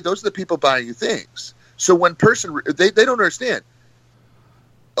of the day, those are the people buying you things. So when they don't understand.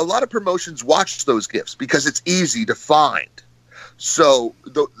 A lot of promotions watch those gifts because it's easy to find. So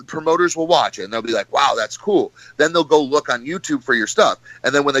the promoters will watch it and they'll be like, wow, that's cool. Then they'll go look on YouTube for your stuff.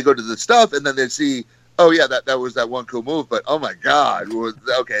 And then when they go to the stuff and then they see, oh yeah, that was that one cool move, but oh my God,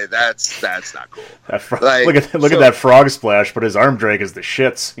 okay, that's not cool. Look at that frog splash, but his arm drag is the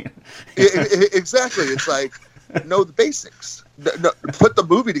shits. Exactly. It's like, know the basics. No, put the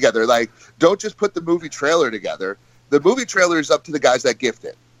movie together. Like, don't just put the movie trailer together. The movie trailer is up to the guys that gift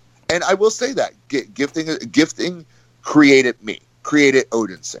it. And I will say that gifting created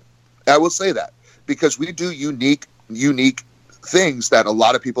Odinson. I will say that because we do unique things that a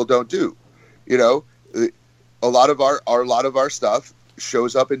lot of people don't do. A lot of our stuff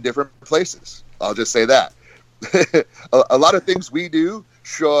shows up in different places. I'll just say that. A lot of things we do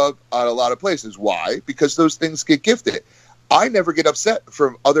show up on a lot of places. Why? Because those things get gifted. I never get upset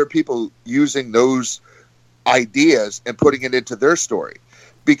from other people using those ideas and putting it into their story,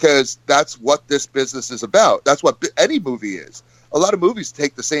 because that's what this business is about. That's what any movie is. A lot of movies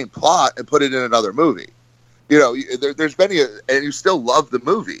take the same plot and put it in another movie. There's many, and you still love the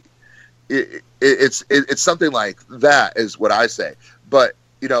movie. It's something like that is what I say. But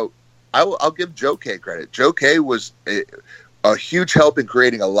I'll give Joe K credit. Joe K was a huge help in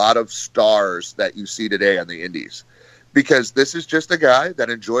creating a lot of stars that you see today on the indies. Because this is just a guy that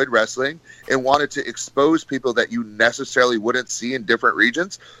enjoyed wrestling and wanted to expose people that you necessarily wouldn't see in different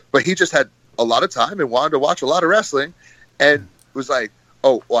regions. But he just had a lot of time and wanted to watch a lot of wrestling and was like,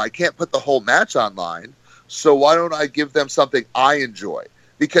 oh, well, I can't put the whole match online, so why don't I give them something I enjoy?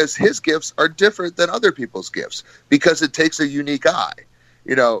 Because his gifts are different than other people's gifts because it takes a unique eye.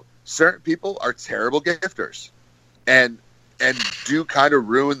 Certain people are terrible gifters and do kind of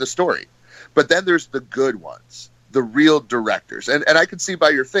ruin the story. But then there's the good ones. The real directors. And I can see by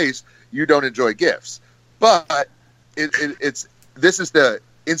your face you don't enjoy gifts. But this is the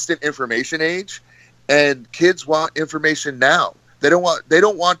instant information age, and kids want information now. They don't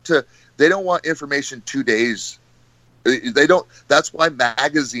want information 2 days. That's why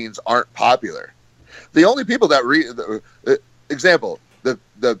magazines aren't popular. The only people that read example, the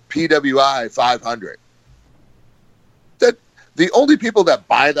PWI 500. The only people that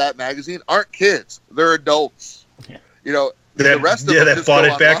buy that magazine aren't kids. They're adults. The rest of them that bought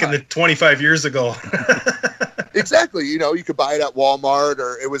it back in the 25 years ago. Exactly. You could buy it at Walmart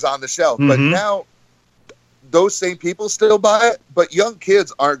or it was on the shelf. Mm-hmm. But now those same people still buy it, but young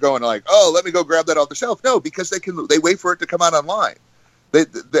kids aren't going like, oh, let me go grab that off the shelf. No, because they wait for it to come out online.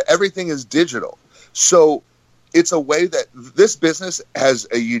 Everything is digital. So it's a way that this business has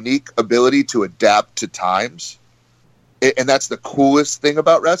a unique ability to adapt to times. And that's the coolest thing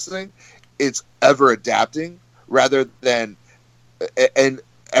about wrestling. It's ever adapting. Rather than, in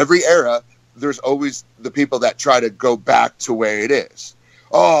every era, there's always the people that try to go back to where it is.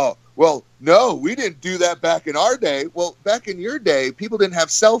 Oh, well, no, we didn't do that back in our day. Well, back in your day, people didn't have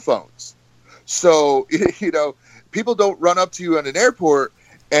cell phones. So, people don't run up to you in an airport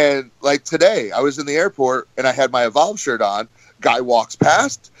And like today, I was in the airport and I had my Evolve shirt on. Guy walks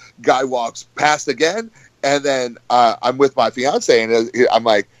past again. And then I'm with my fiance and I'm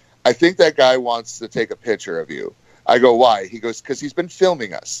like, I think that guy wants to take a picture of you. I go, why? He goes, because he's been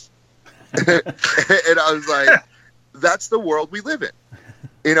filming us. And I was like, that's the world we live in.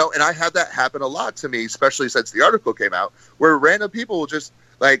 You know, and I had that happen a lot to me, especially since the article came out, where random people will just,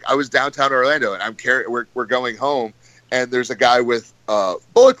 like, I was downtown Orlando and we're going home and there's a guy with a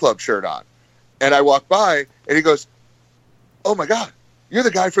Bullet Club shirt on. And I walk by and he goes, oh my God, you're the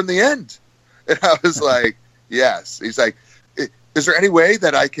guy from the end. And I was like, yes. He's like, is there any way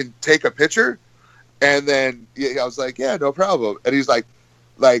that I can take a picture? And then I was like, yeah, no problem. And he's like,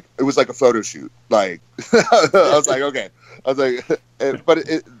 it was like a photo shoot. Like, I was like, okay. I was like,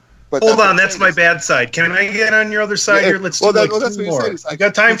 but hold on, that's my bad side. Can I get on your other side here? Let's do that's two what more. He said. I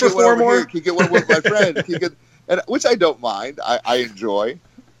got time for four more? Can you get one with my friend? And which I don't mind. I enjoy.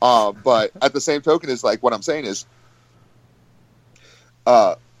 But at the same token, is like what I'm saying is,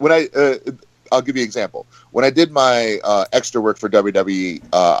 when I'll give you an example. When I did my extra work for WWE,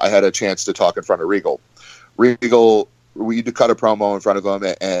 I had a chance to talk in front of Regal. Regal, we had to cut a promo in front of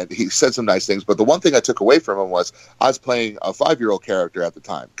him, and he said some nice things. But the one thing I took away from him was I was playing a 5-year-old character at the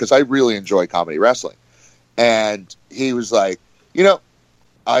time because I really enjoy comedy wrestling. And he was like, you know,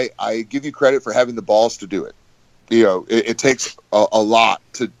 I give you credit for having the balls to do it. You know, it takes a lot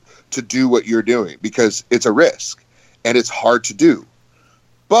to do what you're doing because it's a risk and it's hard to do.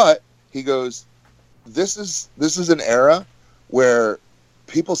 But he goes, this is an era where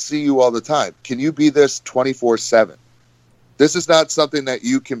people see you all the time. Can you be this 24/7? This is not something that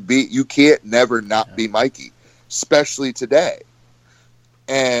you can be. You can't never not be Mikey, especially today.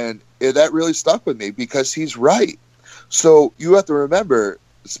 And that really stuck with me because he's right. So you have to remember,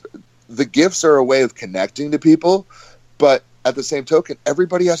 the gifts are a way of connecting to people, but at the same token,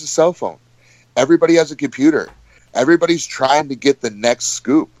 everybody has a cell phone. Everybody has a computer. Everybody's trying to get the next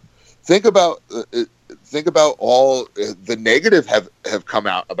scoop. Think about all the negative have come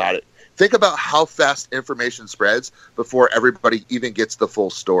out about it. Think about how fast information spreads before everybody even gets the full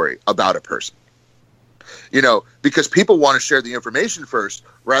story about a person. You know, because people want to share the information first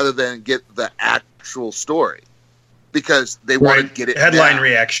rather than get the actual story because they want to get it headline down.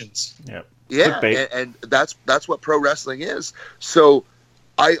 Reactions. Yep. Yeah, and that's what pro wrestling is. So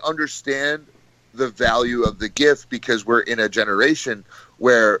I understand the value of the gift because we're in a generation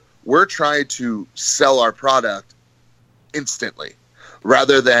where we're trying to sell our product instantly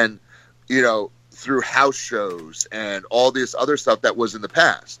rather than, you know, through house shows and all this other stuff that was in the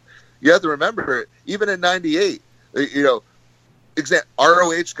past. You have to remember, even in '98, you know,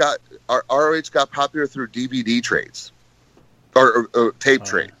 ROH got popular through DVD trades or tape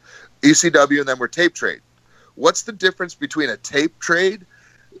trade. ECW and them were tape trade. What's the difference between a tape trade?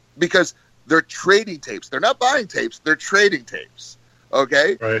 Because they're trading tapes. They're not buying tapes. They're trading tapes.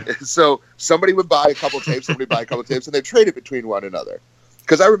 Okay? Right. So somebody would buy a couple tapes, somebody would buy a couple tapes, and they trade it between one another.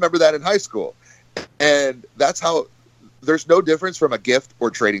 Because I remember that in high school. And that's how there's no difference from a gift or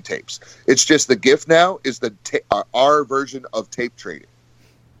trading tapes. It's just the gift now is our version of tape trading.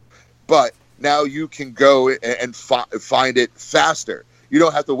 But now you can go and find it faster. You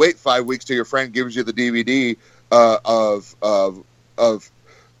don't have to wait 5 weeks till your friend gives you the DVD of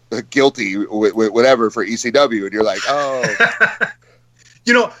Guilty, whatever, for ECW, and you're like, oh.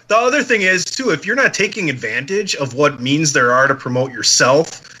 You know, the other thing is, too, if you're not taking advantage of what means there are to promote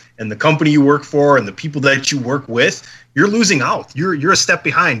yourself and the company you work for and the people that you work with, you're losing out. You're a step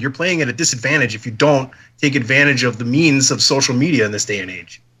behind. You're playing at a disadvantage if you don't take advantage of the means of social media in this day and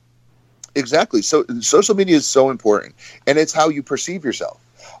age. Exactly. So social media is so important, and it's how you perceive yourself.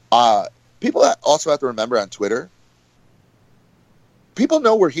 People also have to remember on Twitter, people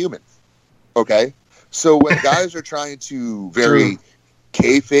know we're human, okay? So when guys are trying to very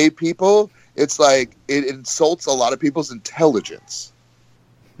kayfabe people, it's like it insults a lot of people's intelligence.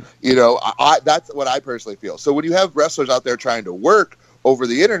 You know, that's what I personally feel. So when you have wrestlers out there trying to work over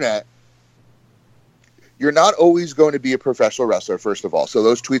the internet, you're not always going to be a professional wrestler, first of all. So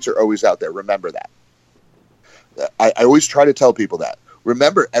those tweets are always out there. Remember that. I always try to tell people that.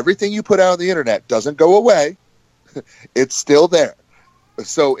 Remember, everything you put out on the internet doesn't go away. It's still there.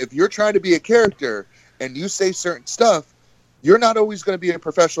 So if you're trying to be a character and you say certain stuff, you're not always going to be a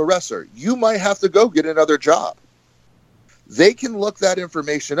professional wrestler. You might have to go get another job. They can look that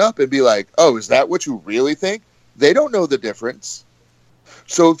information up and be like, oh, is that what you really think? They don't know the difference.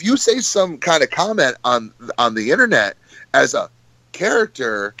 So if you say some kind of comment on the internet as a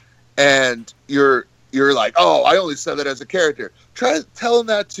character and you're like, oh, I only said that as a character, try to tell them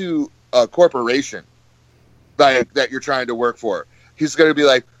that to a corporation like that you're trying to work for. he's going to be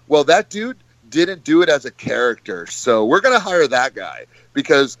like, well, that dude didn't do it as a character, so we're going to hire that guy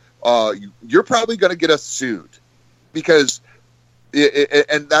because you're probably going to get us sued. Because,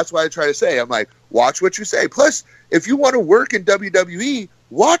 and that's why I try to say, I'm like, watch what you say. Plus, if you want to work in WWE,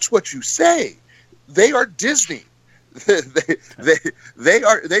 watch what you say. They are Disney.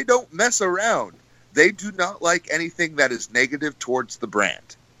 they don't mess around. They do not like anything that is negative towards the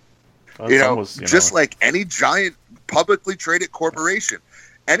brand. Well, just like any giant publicly traded corporation.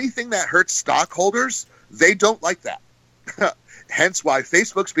 Anything that hurts stockholders, they don't like that. Hence why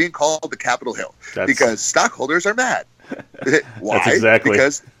Facebook's being called the Capitol Hill. Because stockholders are mad. Why? That's exactly.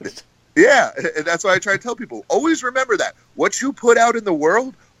 Because, yeah, and that's why I try to tell people, always remember that. What you put out in the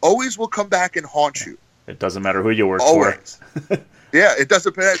world always will come back and haunt you. It doesn't matter who you work for. Yeah, it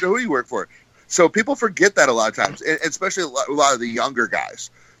doesn't matter who you work for. So people forget that a lot of times, and especially a lot of the younger guys.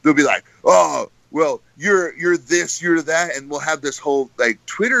 They'll be like, oh, well, you're this, you're that, and we'll have this whole like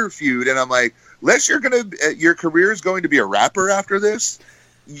Twitter feud. And I'm like, unless your career is going to be a rapper after this,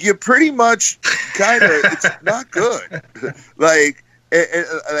 you pretty much kind of, it's not good. Like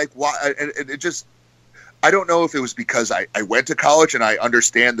why? And it just, I don't know if it was because I went to college and I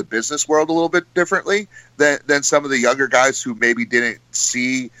understand the business world a little bit differently than some of the younger guys who maybe didn't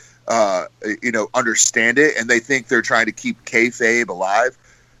see, understand it, and they think they're trying to keep kayfabe alive.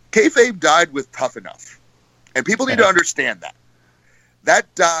 Kayfabe died with Tough Enough, and people need to understand that.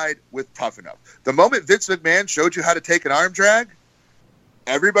 That died with Tough Enough. The moment Vince McMahon showed you how to take an arm drag,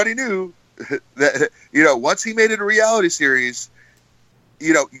 everybody knew that, once he made it a reality series,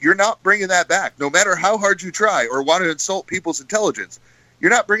 you're not bringing that back. No matter how hard you try or want to insult people's intelligence,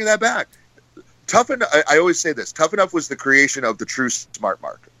 you're not bringing that back. Tough Enough, I always say this, Tough Enough was the creation of the true smart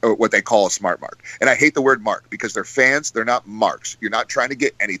mark, or what they call a smart mark. And I hate the word mark because they're fans, they're not marks. You're not trying to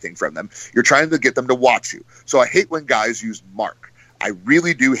get anything from them. You're trying to get them to watch you. So I hate when guys use mark. I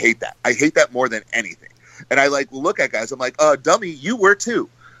really do hate that. I hate that more than anything. And I look at guys, I'm like, dummy, you were too.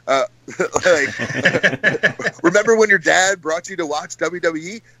 Remember when your dad brought you to watch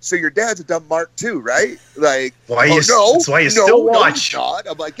WWE? So your dad's a dumb mark too, right? Like, that's why you still watch. God.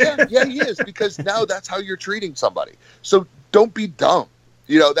 I'm like, yeah, he is, because now that's how you're treating somebody. So don't be dumb.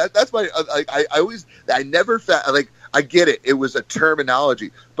 That's why I never felt like, I get it. It was a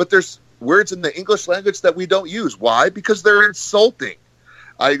terminology, but there's words in the English language that we don't use. Why? Because they're insulting.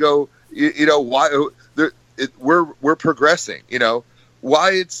 I go, why? We're progressing.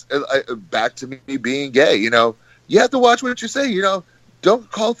 Why it's back to me being gay. You have to watch what you say. Don't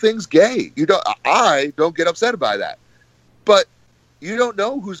call things gay. I don't get upset by that, but you don't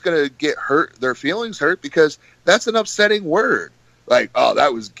know who's going to get hurt, their feelings hurt, because that's an upsetting word. Like, oh,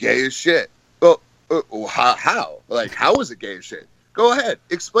 that was gay as shit. Well, how? Like, how was it gay as shit? Go ahead,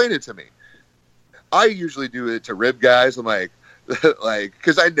 explain it to me. I usually do it to rib guys. I'm like,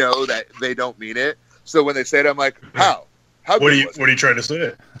 because I know that they don't mean it. So when they say it, I'm like, how? What are you trying to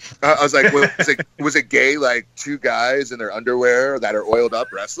say? I was like, was it gay? Like two guys in their underwear that are oiled up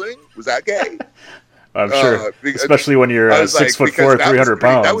wrestling? Was that gay? I'm sure, especially when you're 6'4", 300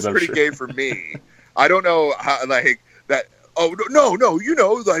 pounds. That was pretty gay for me. I don't know how, like that. Oh no,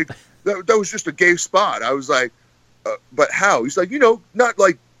 that was just a gay spot. I was like, but how? He's like, not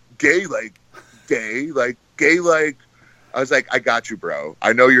like gay, like gay, like gay, like. I was like, I got you, bro.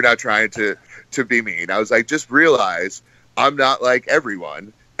 I know you're not trying to be mean. I was like, just realize I'm not like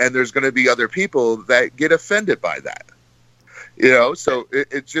everyone, and there's going to be other people that get offended by that. So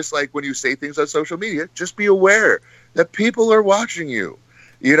it's just like when you say things on social media, just be aware that people are watching you.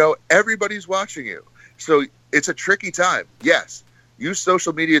 Everybody's watching you. So it's a tricky time. Yes, use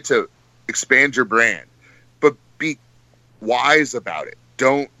social media to expand your brand, but be wise about it.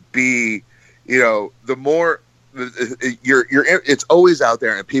 Don't be, the more it's always out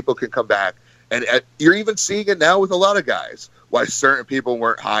there, and people can come back. And you're even seeing it now with a lot of guys, why certain people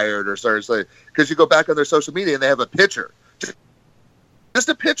weren't hired or started, because you go back on their social media and they have a picture, just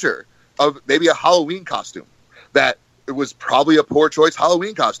a picture of maybe a Halloween costume that it was probably a poor choice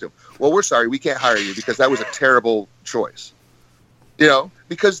Halloween costume. Well, we're sorry, we can't hire you because that was a terrible choice.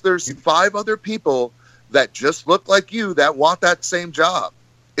 Because there's 5 other people that just look like you that want that same job.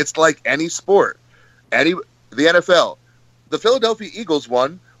 It's like any sport, the NFL, the Philadelphia Eagles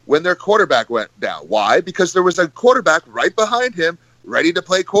won when their quarterback went down. Why? Because there was a quarterback right behind him ready to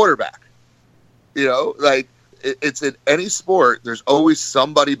play quarterback. It's in any sport, there's always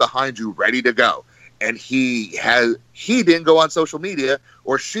somebody behind you ready to go. And he didn't go on social media,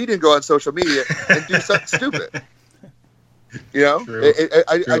 or she didn't go on social media and do something stupid. True.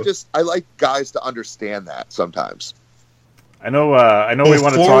 I like guys to understand that sometimes. I know we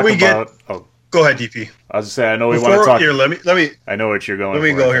want to talk about. Go ahead, DP. I was just saying, I know we want to talk. Here, let me. I know what you're going. Let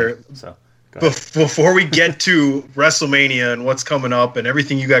me go here. So before we get to WrestleMania and what's coming up and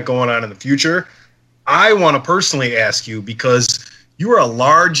everything you got going on in the future, I want to personally ask you, because you are a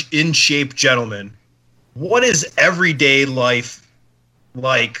large, in shape gentleman. What is everyday life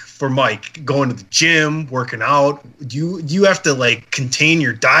like for Mike? Going to the gym, working out? Do you have to like contain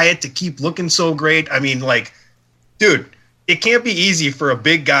your diet to keep looking so great? I mean, like, dude, it can't be easy for a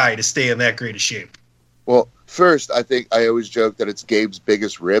big guy to stay in that great a shape. Well, first, I think I always joke that it's Gabe's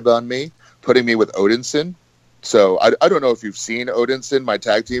biggest rib on me, putting me with Odinson. So I don't know if you've seen Odinson, my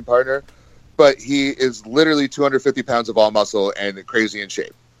tag team partner, but he is literally 250 pounds of all muscle and crazy in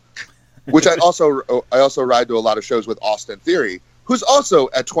shape. Which I also ride to a lot of shows with Austin Theory, who's also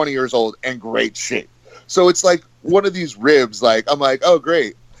at 20 years old and great shape. So it's like one of these ribs. Like I'm like, oh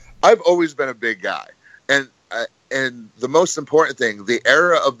great, I've always been a big guy, and the most important thing, the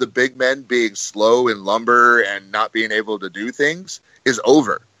era of the big men being slow in lumber and not being able to do things is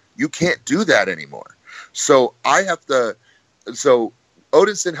over. You can't do that anymore. So I have to. So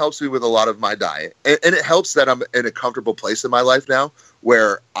Odinson helps me with a lot of my diet, and it helps that I'm in a comfortable place in my life now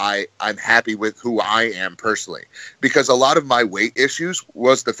where I'm happy with who I am personally, because a lot of my weight issues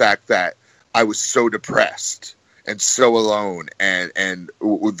was the fact that I was so depressed and so alone and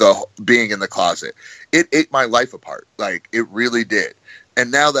the being in the closet. It ate my life apart. Like it really did. And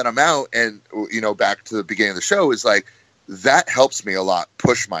now that I'm out and, back to the beginning of the show is like, that helps me a lot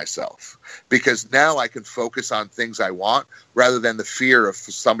push myself, because now I can focus on things I want rather than the fear of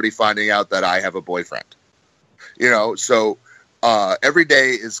somebody finding out that I have a boyfriend, so every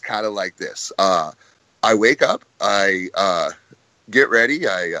day is kind of like this. I wake up, I get ready,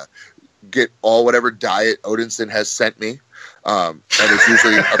 I get all whatever diet Odinson has sent me, and it's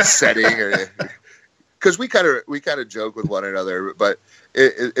usually upsetting, because we kind of joke with one another. But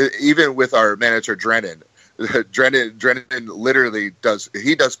even with our manager Drennan literally does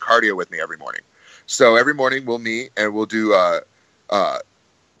cardio with me every morning. So every morning we'll meet and we'll do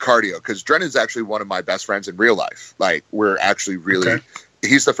cardio, because Drennan's actually one of my best friends in real life. Like we're actually really, okay.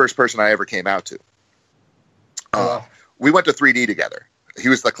 He's the first person I ever came out to. We went to 3D together. He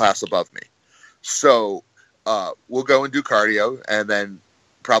was the class above me. So we'll go and do cardio and then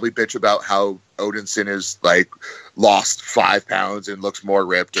probably bitch about how Odinson is like lost 5 pounds and looks more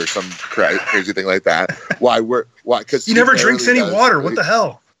ripped or some crazy thing like that. Why? Because he never drinks any water. What the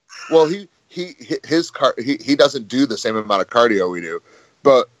hell? Well, he doesn't do the same amount of cardio we do,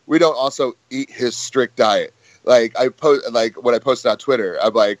 but we don't also eat his strict diet. Like when I posted on Twitter,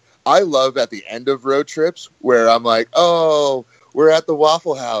 I'm like, I love at the end of road trips where I'm like, oh, we're at the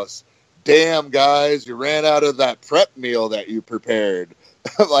Waffle House. Damn, guys, you ran out of that prep meal that you prepared.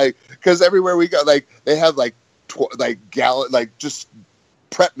 Like, because everywhere we go, like they have just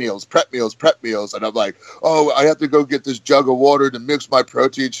prep meals, and I'm like, oh, I have to go get this jug of water to mix my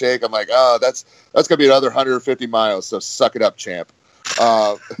protein shake. I'm like, oh, that's gonna be another 150 miles. So suck it up, champ.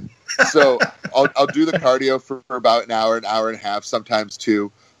 So I'll do the cardio for about an hour and a half, sometimes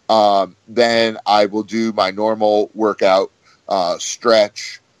 2. Then I will do my normal workout,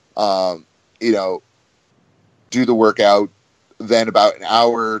 stretch, do the workout. Then about an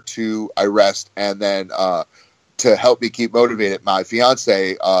hour or 2, I rest, and then to help me keep motivated, my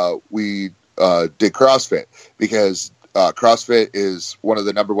fiance, we did CrossFit, because CrossFit is one of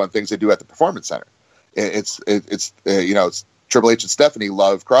the number one things they do at the Performance Center. It's Triple H and Stephanie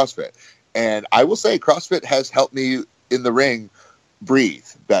love CrossFit, and I will say CrossFit has helped me in the ring breathe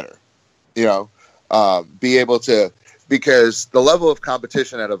better. Be able to, because the level of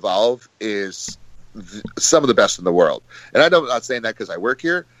competition at Evolve is some of the best in the world. And I'm not saying that because I work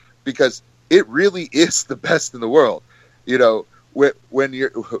here, because it really is the best in the world. When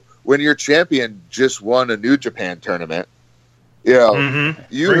your champion just won a New Japan tournament, you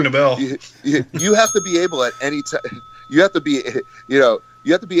ring the bell. You have to be able at any time. You have to be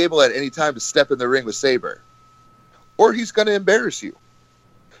able at any time to step in the ring with Saber, or he's going to embarrass you.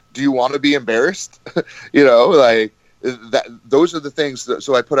 Do you want to be embarrassed? That those are the things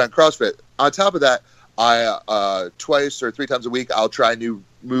so I put on CrossFit. On top of that, I 2 or 3 times a week I'll try new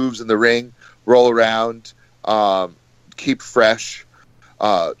moves in the ring, roll around, keep fresh,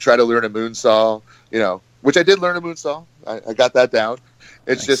 try to learn a moonsault, which I did learn a moonsault. I got that down.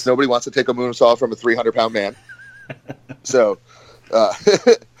 It's just nobody wants to take a moonsault from a 300-pound man. So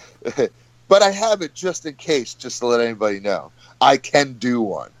but I have it just in case, just to let anybody know I can do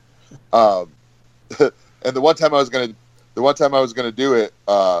one. And the one time I was gonna do it,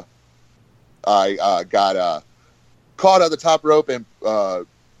 I got caught on the top rope, and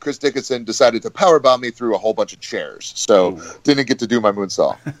Chris Dickinson decided to powerbomb me through a whole bunch of chairs. So didn't get to do my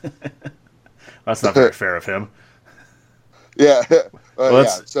moonsault. That's not very fair of him. Yeah. Well, yeah.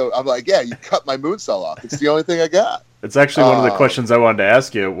 So I'm like, yeah, you cut my moonsault off. It's the only thing I got. It's actually one of the questions I wanted to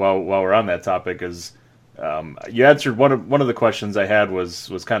ask you while we're on that topic is you answered one of the questions I had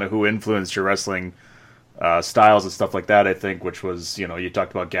was kind of who influenced your wrestling styles and stuff like that, I think, which was, you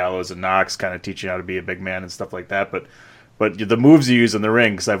talked about Gallows and Knox kind of teaching you how to be a big man and stuff like that. But the moves you use in the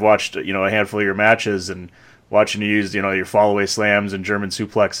ring, because I've watched, a handful of your matches and watching you use, your fall away slams and German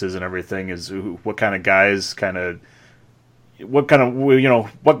suplexes and everything is what kind of guys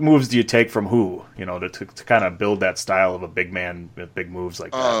what moves do you take from who, to kind of build that style of a big man with big moves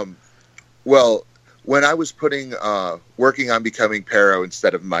like that? Well, when I was working on becoming Parrow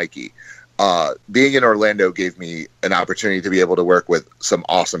instead of Mikey, being in Orlando gave me an opportunity to be able to work with some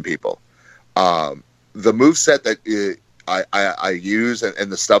awesome people. The moveset that I use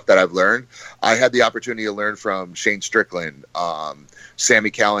and the stuff that I've learned, I had the opportunity to learn from Shane Strickland, Sami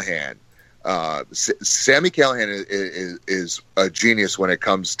Callihan. Sami Callihan is a genius when it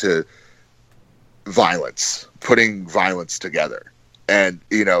comes to violence, putting violence together. And,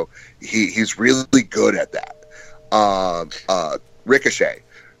 he's really good at that. Ricochet.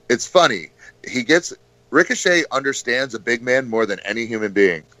 It's funny. Ricochet understands a big man more than any human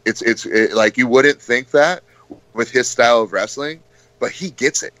being. It's like you wouldn't think that with his style of wrestling, but he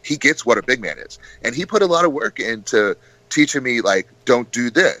gets it. He gets what a big man is. And he put a lot of work into teaching me, like, don't do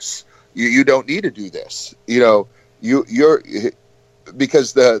this. You don't need to do this. You're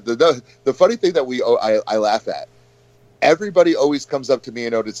because the funny thing that I laugh at, everybody always comes up to me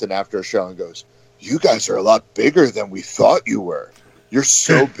and Odinson after a show and goes, "You guys are a lot bigger than we thought you were. You're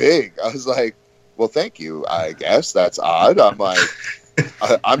so big." I was like, "Well, thank you. I guess that's odd." I'm like,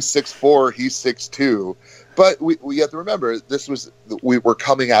 I'm 6'4", he's 6'2", but we have to remember we were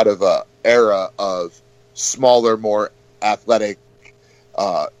coming out of a era of smaller, more athletic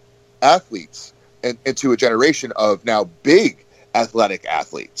athletes and into a generation of now big athletic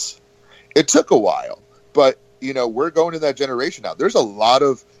athletes. It took a while, but we're going to that generation now. There's a lot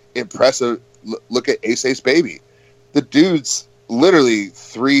of impressive. Look at Ace Baby. The dude's literally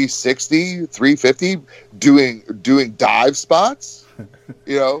 360, 350 doing dive spots.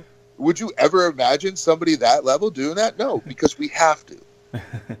 Would you ever imagine somebody that level doing that? No, because we have to.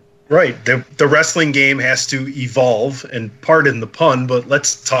 Right. The wrestling game has to evolve, and pardon the pun, but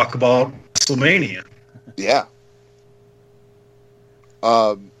let's talk about WrestleMania. Yeah.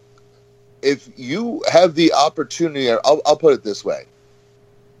 If you have the opportunity, I'll put it this way.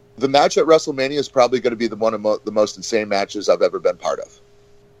 The match at WrestleMania is probably going to be one of the most insane matches I've ever been part of.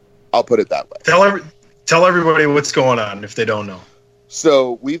 I'll put it that way. Tell everybody what's going on if they don't know.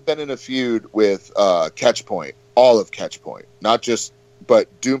 So we've been in a feud with Catchpoint, all of Catchpoint,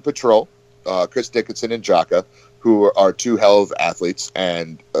 but Doom Patrol, Chris Dickinson and Jaka, who are two hell of athletes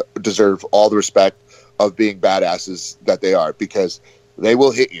and deserve all the respect of being badasses that they are, because they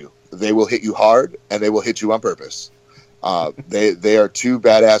will hit you. They will hit you hard, and they will hit you on purpose. They are two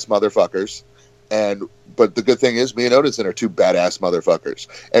badass motherfuckers, but the good thing is, me and Odinson are two badass motherfuckers.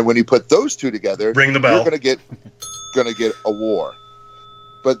 And when you put those two together, ring the bell. You're gonna get a war.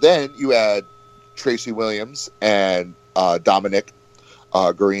 But then you add Tracy Williams and Dominic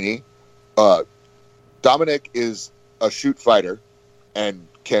Guarini. Dominic is a shoot fighter and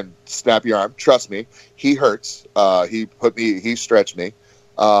can snap your arm. Trust me, he hurts. He stretched me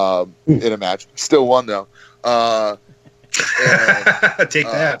in a match. Still won though. Take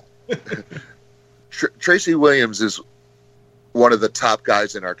that. Tracy Williams is one of the top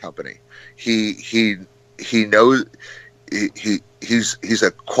guys in our company. He knows he's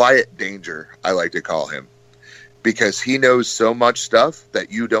a quiet danger, I like to call him, because he knows so much stuff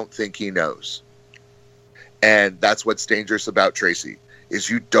that you don't think he knows. And that's what's dangerous about Tracy, is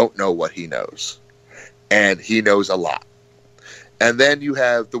you don't know what he knows. And he knows a lot. And then you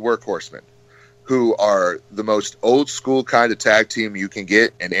have the Workhorsemen, who are the most old school kind of tag team you can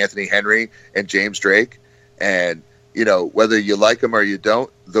get, and Anthony Henry and James Drake. And, whether you like them or you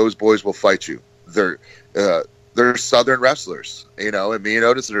don't, those boys will fight you. They're Southern wrestlers, and me and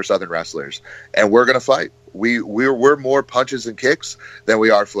Otis are Southern wrestlers, and we're going to fight. We're more punches and kicks than we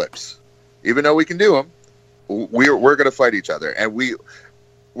are flips. Even though we can do them, we're going to fight each other. And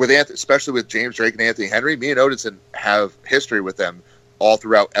especially with James Drake and Anthony Henry, me and Odinson have history with them all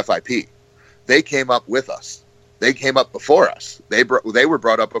throughout FIP. They came up with us. They came up before us. They were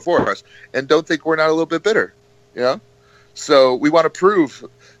brought up before us, and don't think we're not a little bit bitter, So we want to prove,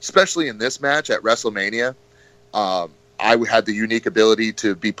 especially in this match at WrestleMania, I had the unique ability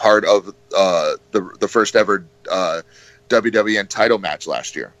to be part of the first ever WWN title match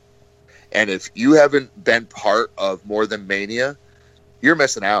last year. And if you haven't been part of More Than Mania, you're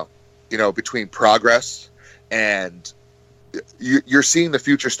missing out. between progress and you're seeing the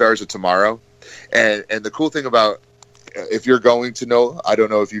future stars of tomorrow. And the cool thing about, if you're going to know, I don't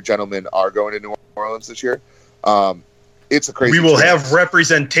know if you gentlemen are going to New Orleans this year. It's a crazy. We will have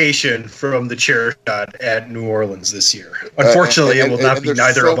representation from the Chairshot at New Orleans this year. Unfortunately, it will not be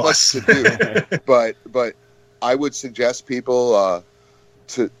neither of us. but I would suggest people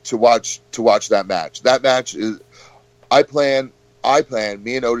to watch that match. That match is. I plan.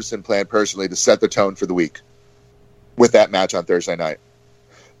 Me and Odison plan personally to set the tone for the week with that match on Thursday night,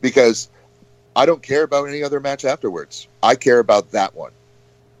 because I don't care about any other match afterwards. I care about that one.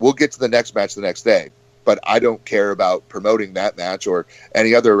 We'll get to the next match the next day, but I don't care about promoting that match or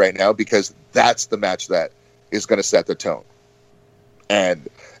any other right now, because that's the match that is going to set the tone. And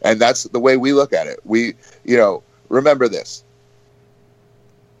that's the way we look at it. We, remember this.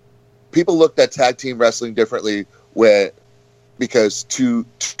 People looked at tag team wrestling differently because two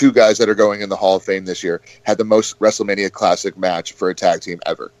guys that are going in the Hall of Fame this year had the most WrestleMania Classic match for a tag team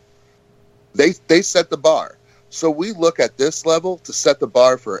ever. They set the bar. So we look at this level to set the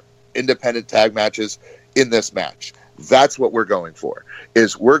bar for independent tag matches in this match. That's what we're going for,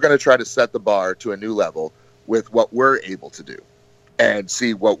 is we're going to try to set the bar to a new level with what we're able to do and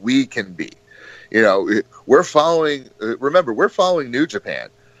see what we can be. We're following New Japan.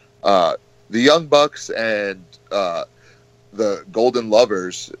 The Young Bucks and the Golden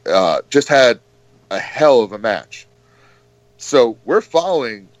Lovers just had a hell of a match. So we're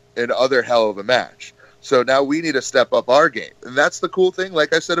following another hell of a match. So now we need to step up our game. And that's the cool thing,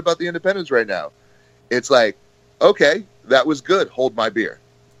 like I said about the independents right now. It's like, okay, that was good. Hold my beer.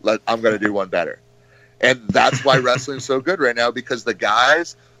 I'm going to do one better. And that's why wrestling's so good right now, because the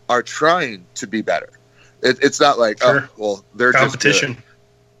guys are trying to be better. It's not like, sure. They're competition. Just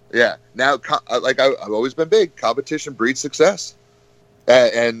good. Yeah. Now, I've always been big. Competition breeds success.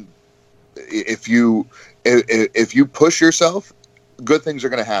 And if you push yourself, good things are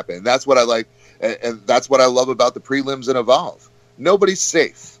going to happen. And that's what I like. And that's what I love about the prelims and Evolve. Nobody's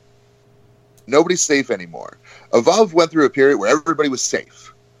safe. Nobody's safe anymore. Evolve went through a period where everybody was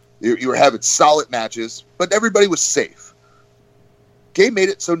safe. You were having solid matches, but everybody was safe. Game made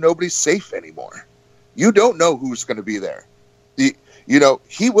it so nobody's safe anymore. You don't know who's going to be there.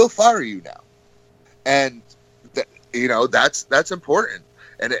 He will fire you now. And, that's important.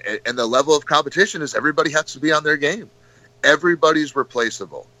 And the level of competition is everybody has to be on their game. Everybody's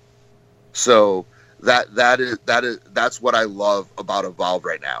replaceable. So that's what I love about Evolve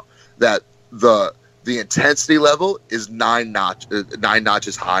right now. That the intensity level is nine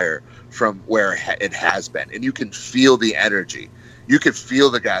notches higher from where it has been, and you can feel the energy. You can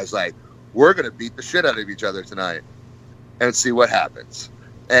feel the guys like, we're going to beat the shit out of each other tonight and see what happens.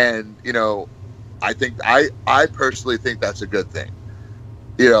 And I personally think that's a good thing.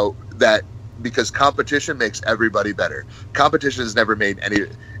 That. Because competition makes everybody better. Competition has never made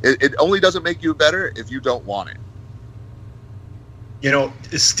it only doesn't make you better if you don't want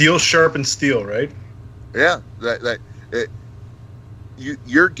it. Steel sharpens steel, right? Yeah.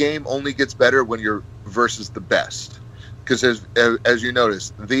 Your game only gets better when you're versus the best. Because as you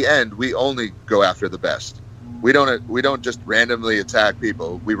notice, the end, we only go after the best. We don't just randomly attack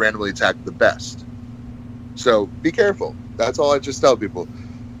people. We randomly attack the best. So be careful. That's all I just tell people.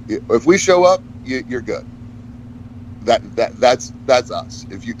 If we show up, you're good. That's us.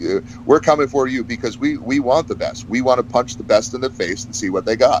 We're coming for you because we want the best. We want to punch the best in the face and see what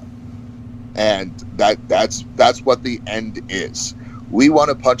they got. And that's what the end is. We want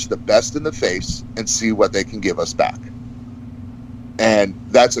to punch the best in the face and see what they can give us back. And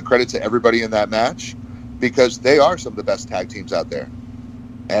that's a credit to everybody in that match, because they are some of the best tag teams out there.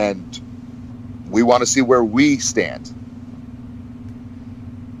 And we want to see where we stand.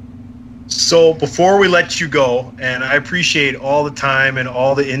 So before we let you go, and I appreciate all the time and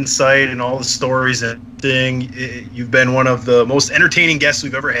all the insight and all the stories and everything, you've been one of the most entertaining guests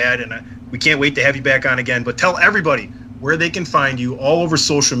we've ever had, and we can't wait to have you back on again. But tell everybody where they can find you all over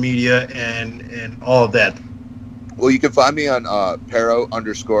social media and all of that. Well, you can find me on Parrow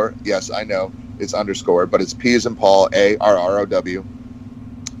 _. Yes, I know it's underscore, but it's P as in Paul, ARROW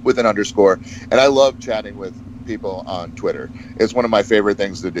with an underscore. And I love chatting with people on Twitter. It's one of my favorite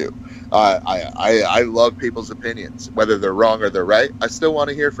things to do. I love people's opinions, whether they're wrong or they're right. I still want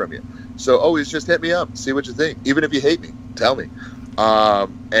to hear from you. So always just hit me up, see what you think. Even if you hate me, tell me.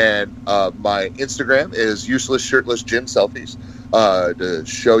 And my Instagram is useless shirtless gym selfies to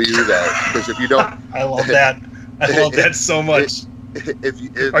show you that, because if you don't, I love that. I love that so much.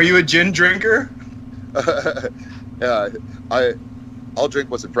 Are you a gin drinker? I'll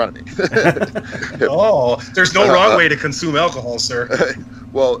drink what's in front of me. Oh, there's no wrong way to consume alcohol, sir.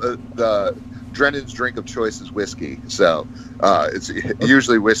 Well, the Drennan's drink of choice is whiskey, so it's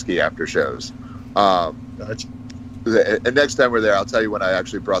usually whiskey after shows. Gotcha. And next time we're there, I'll tell you when I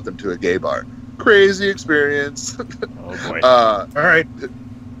actually brought them to a gay bar. Crazy experience. Oh boy! All right,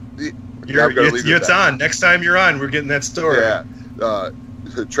 it's on. Next time you're on, we're getting that story. Yeah.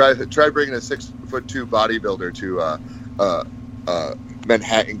 Try bringing a 6'2" bodybuilder to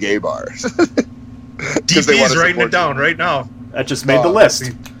Manhattan gay bar. DP is writing it down right now. That just made the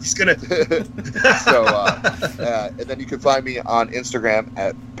list. He's gonna. So, and then you can find me on Instagram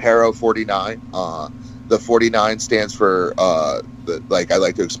at Parrow49. The 49 stands for I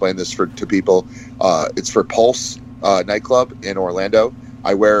like to explain this to people. It's for Pulse nightclub in Orlando.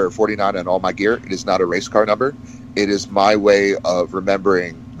 I wear 49 on all my gear. It is not a race car number. It is my way of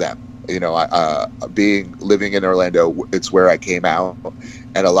remembering them. You know, living in Orlando, it's where I came out,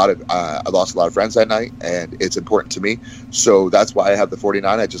 and I lost a lot of friends that night, and it's important to me. So that's why I have the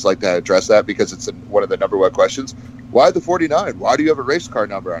 49. I just like to address that because it's one of the number one questions. Why the 49? Why do you have a race car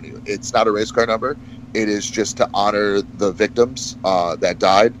number on you? It's not a race car number. It is just to honor the victims that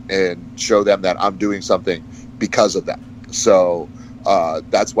died and show them that I'm doing something because of them. So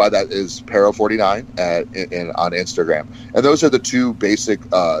that's why that is Parrow49 on Instagram. And those are the two basic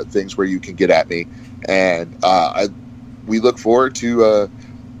things where you can get at me. And we look forward to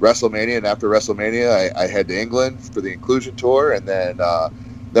WrestleMania. And after WrestleMania, I head to England for the Inclusion Tour. And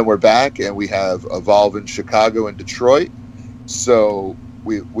then we're back, and we have Evolve in Chicago and Detroit. So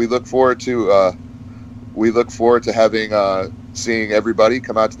we look forward to having seeing everybody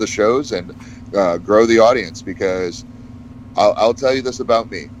come out to the shows and grow the audience, because I'll tell you this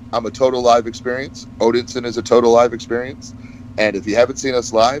about me. I'm a total live experience. Odinson is a total live experience. And if you haven't seen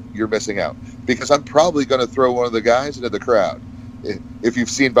us live, you're missing out, because I'm probably going to throw one of the guys into the crowd. If you've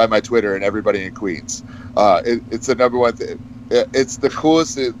seen by my Twitter and everybody in Queens, it's the number one thing. It's the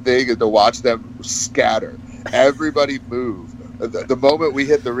coolest thing to watch them scatter. Everybody move. The moment we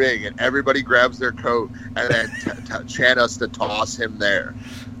hit the ring and everybody grabs their coat and then chant us to toss him there.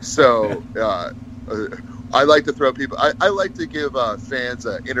 So I like to throw people. I like to give fans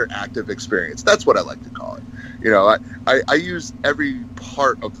an interactive experience. That's what I like to call it. You know, I use every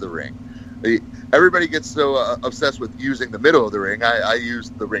part of the ring. Everybody gets so obsessed with using the middle of the ring. I use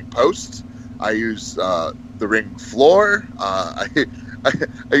the ring posts. I use the ring floor. I use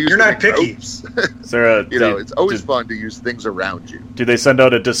You're not picky. Sarah, it's always fun to use things around you. Do they send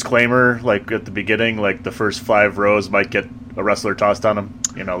out a disclaimer, like at the beginning, like the first 5 rows might get a wrestler tossed on them?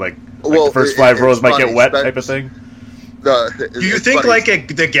 You know, like the first 5 rows might get wet, type of thing. Do you think funny.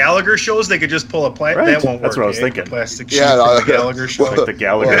 The Gallagher shows they could just pull a plastic? Right. That won't work. That's what I was thinking. Plastic sheet the Gallagher show. Like the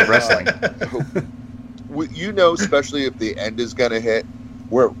Gallagher of wrestling. Especially if the end is going to hit,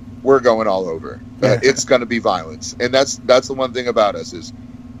 we're going all over. It's going to be violence, and that's the one thing about us is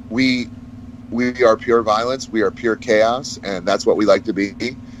we are pure violence. We are pure chaos, and that's what we like to be.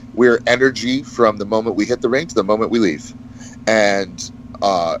 We're energy from the moment we hit the ring to the moment we leave. And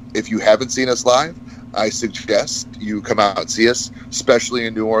if you haven't seen us live, I suggest you come out and see us, especially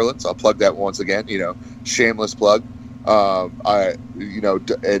in New Orleans. I'll plug that once again. Shameless plug. And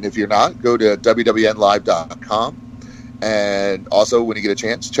if you're not, go to wwnlive.com. And also, when you get a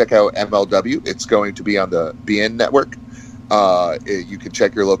chance, check out MLW. It's going to be on the BN network. You can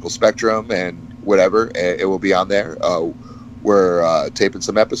check your local Spectrum and whatever. It will be on there. We're taping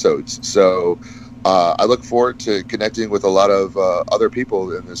some episodes. So I look forward to connecting with a lot of other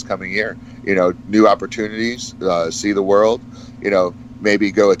people in this coming year. New opportunities, see the world.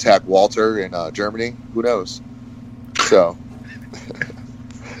 Maybe go attack Walter in Germany. Who knows? So...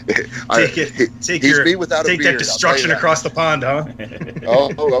 take that destruction across the pond, huh?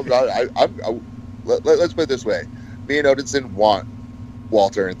 Let's put it this way: me and Odinson want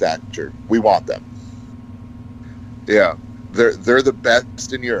Walter and Thatcher. We want them. Yeah, they're the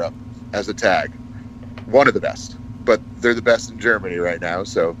best in Europe as a tag, one of the best, but they're the best in Germany right now.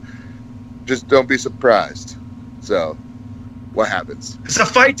 So just don't be surprised. So what happens? It's a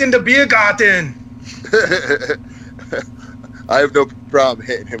fight in the beer garden. I have no problem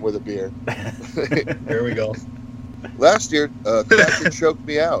hitting him with a beer. There we go. Last year, Thatcher choked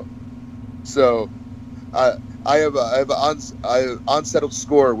me out. So I have an unsettled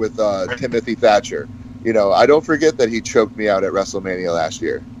score with Timothy Thatcher. I don't forget that he choked me out at WrestleMania last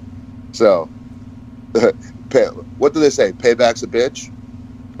year. So what do they say? Payback's a bitch?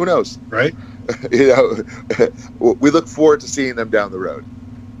 Who knows? Right? We look forward to seeing them down the road.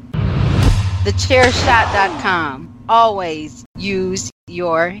 TheChairshot.com. Always use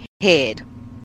your head.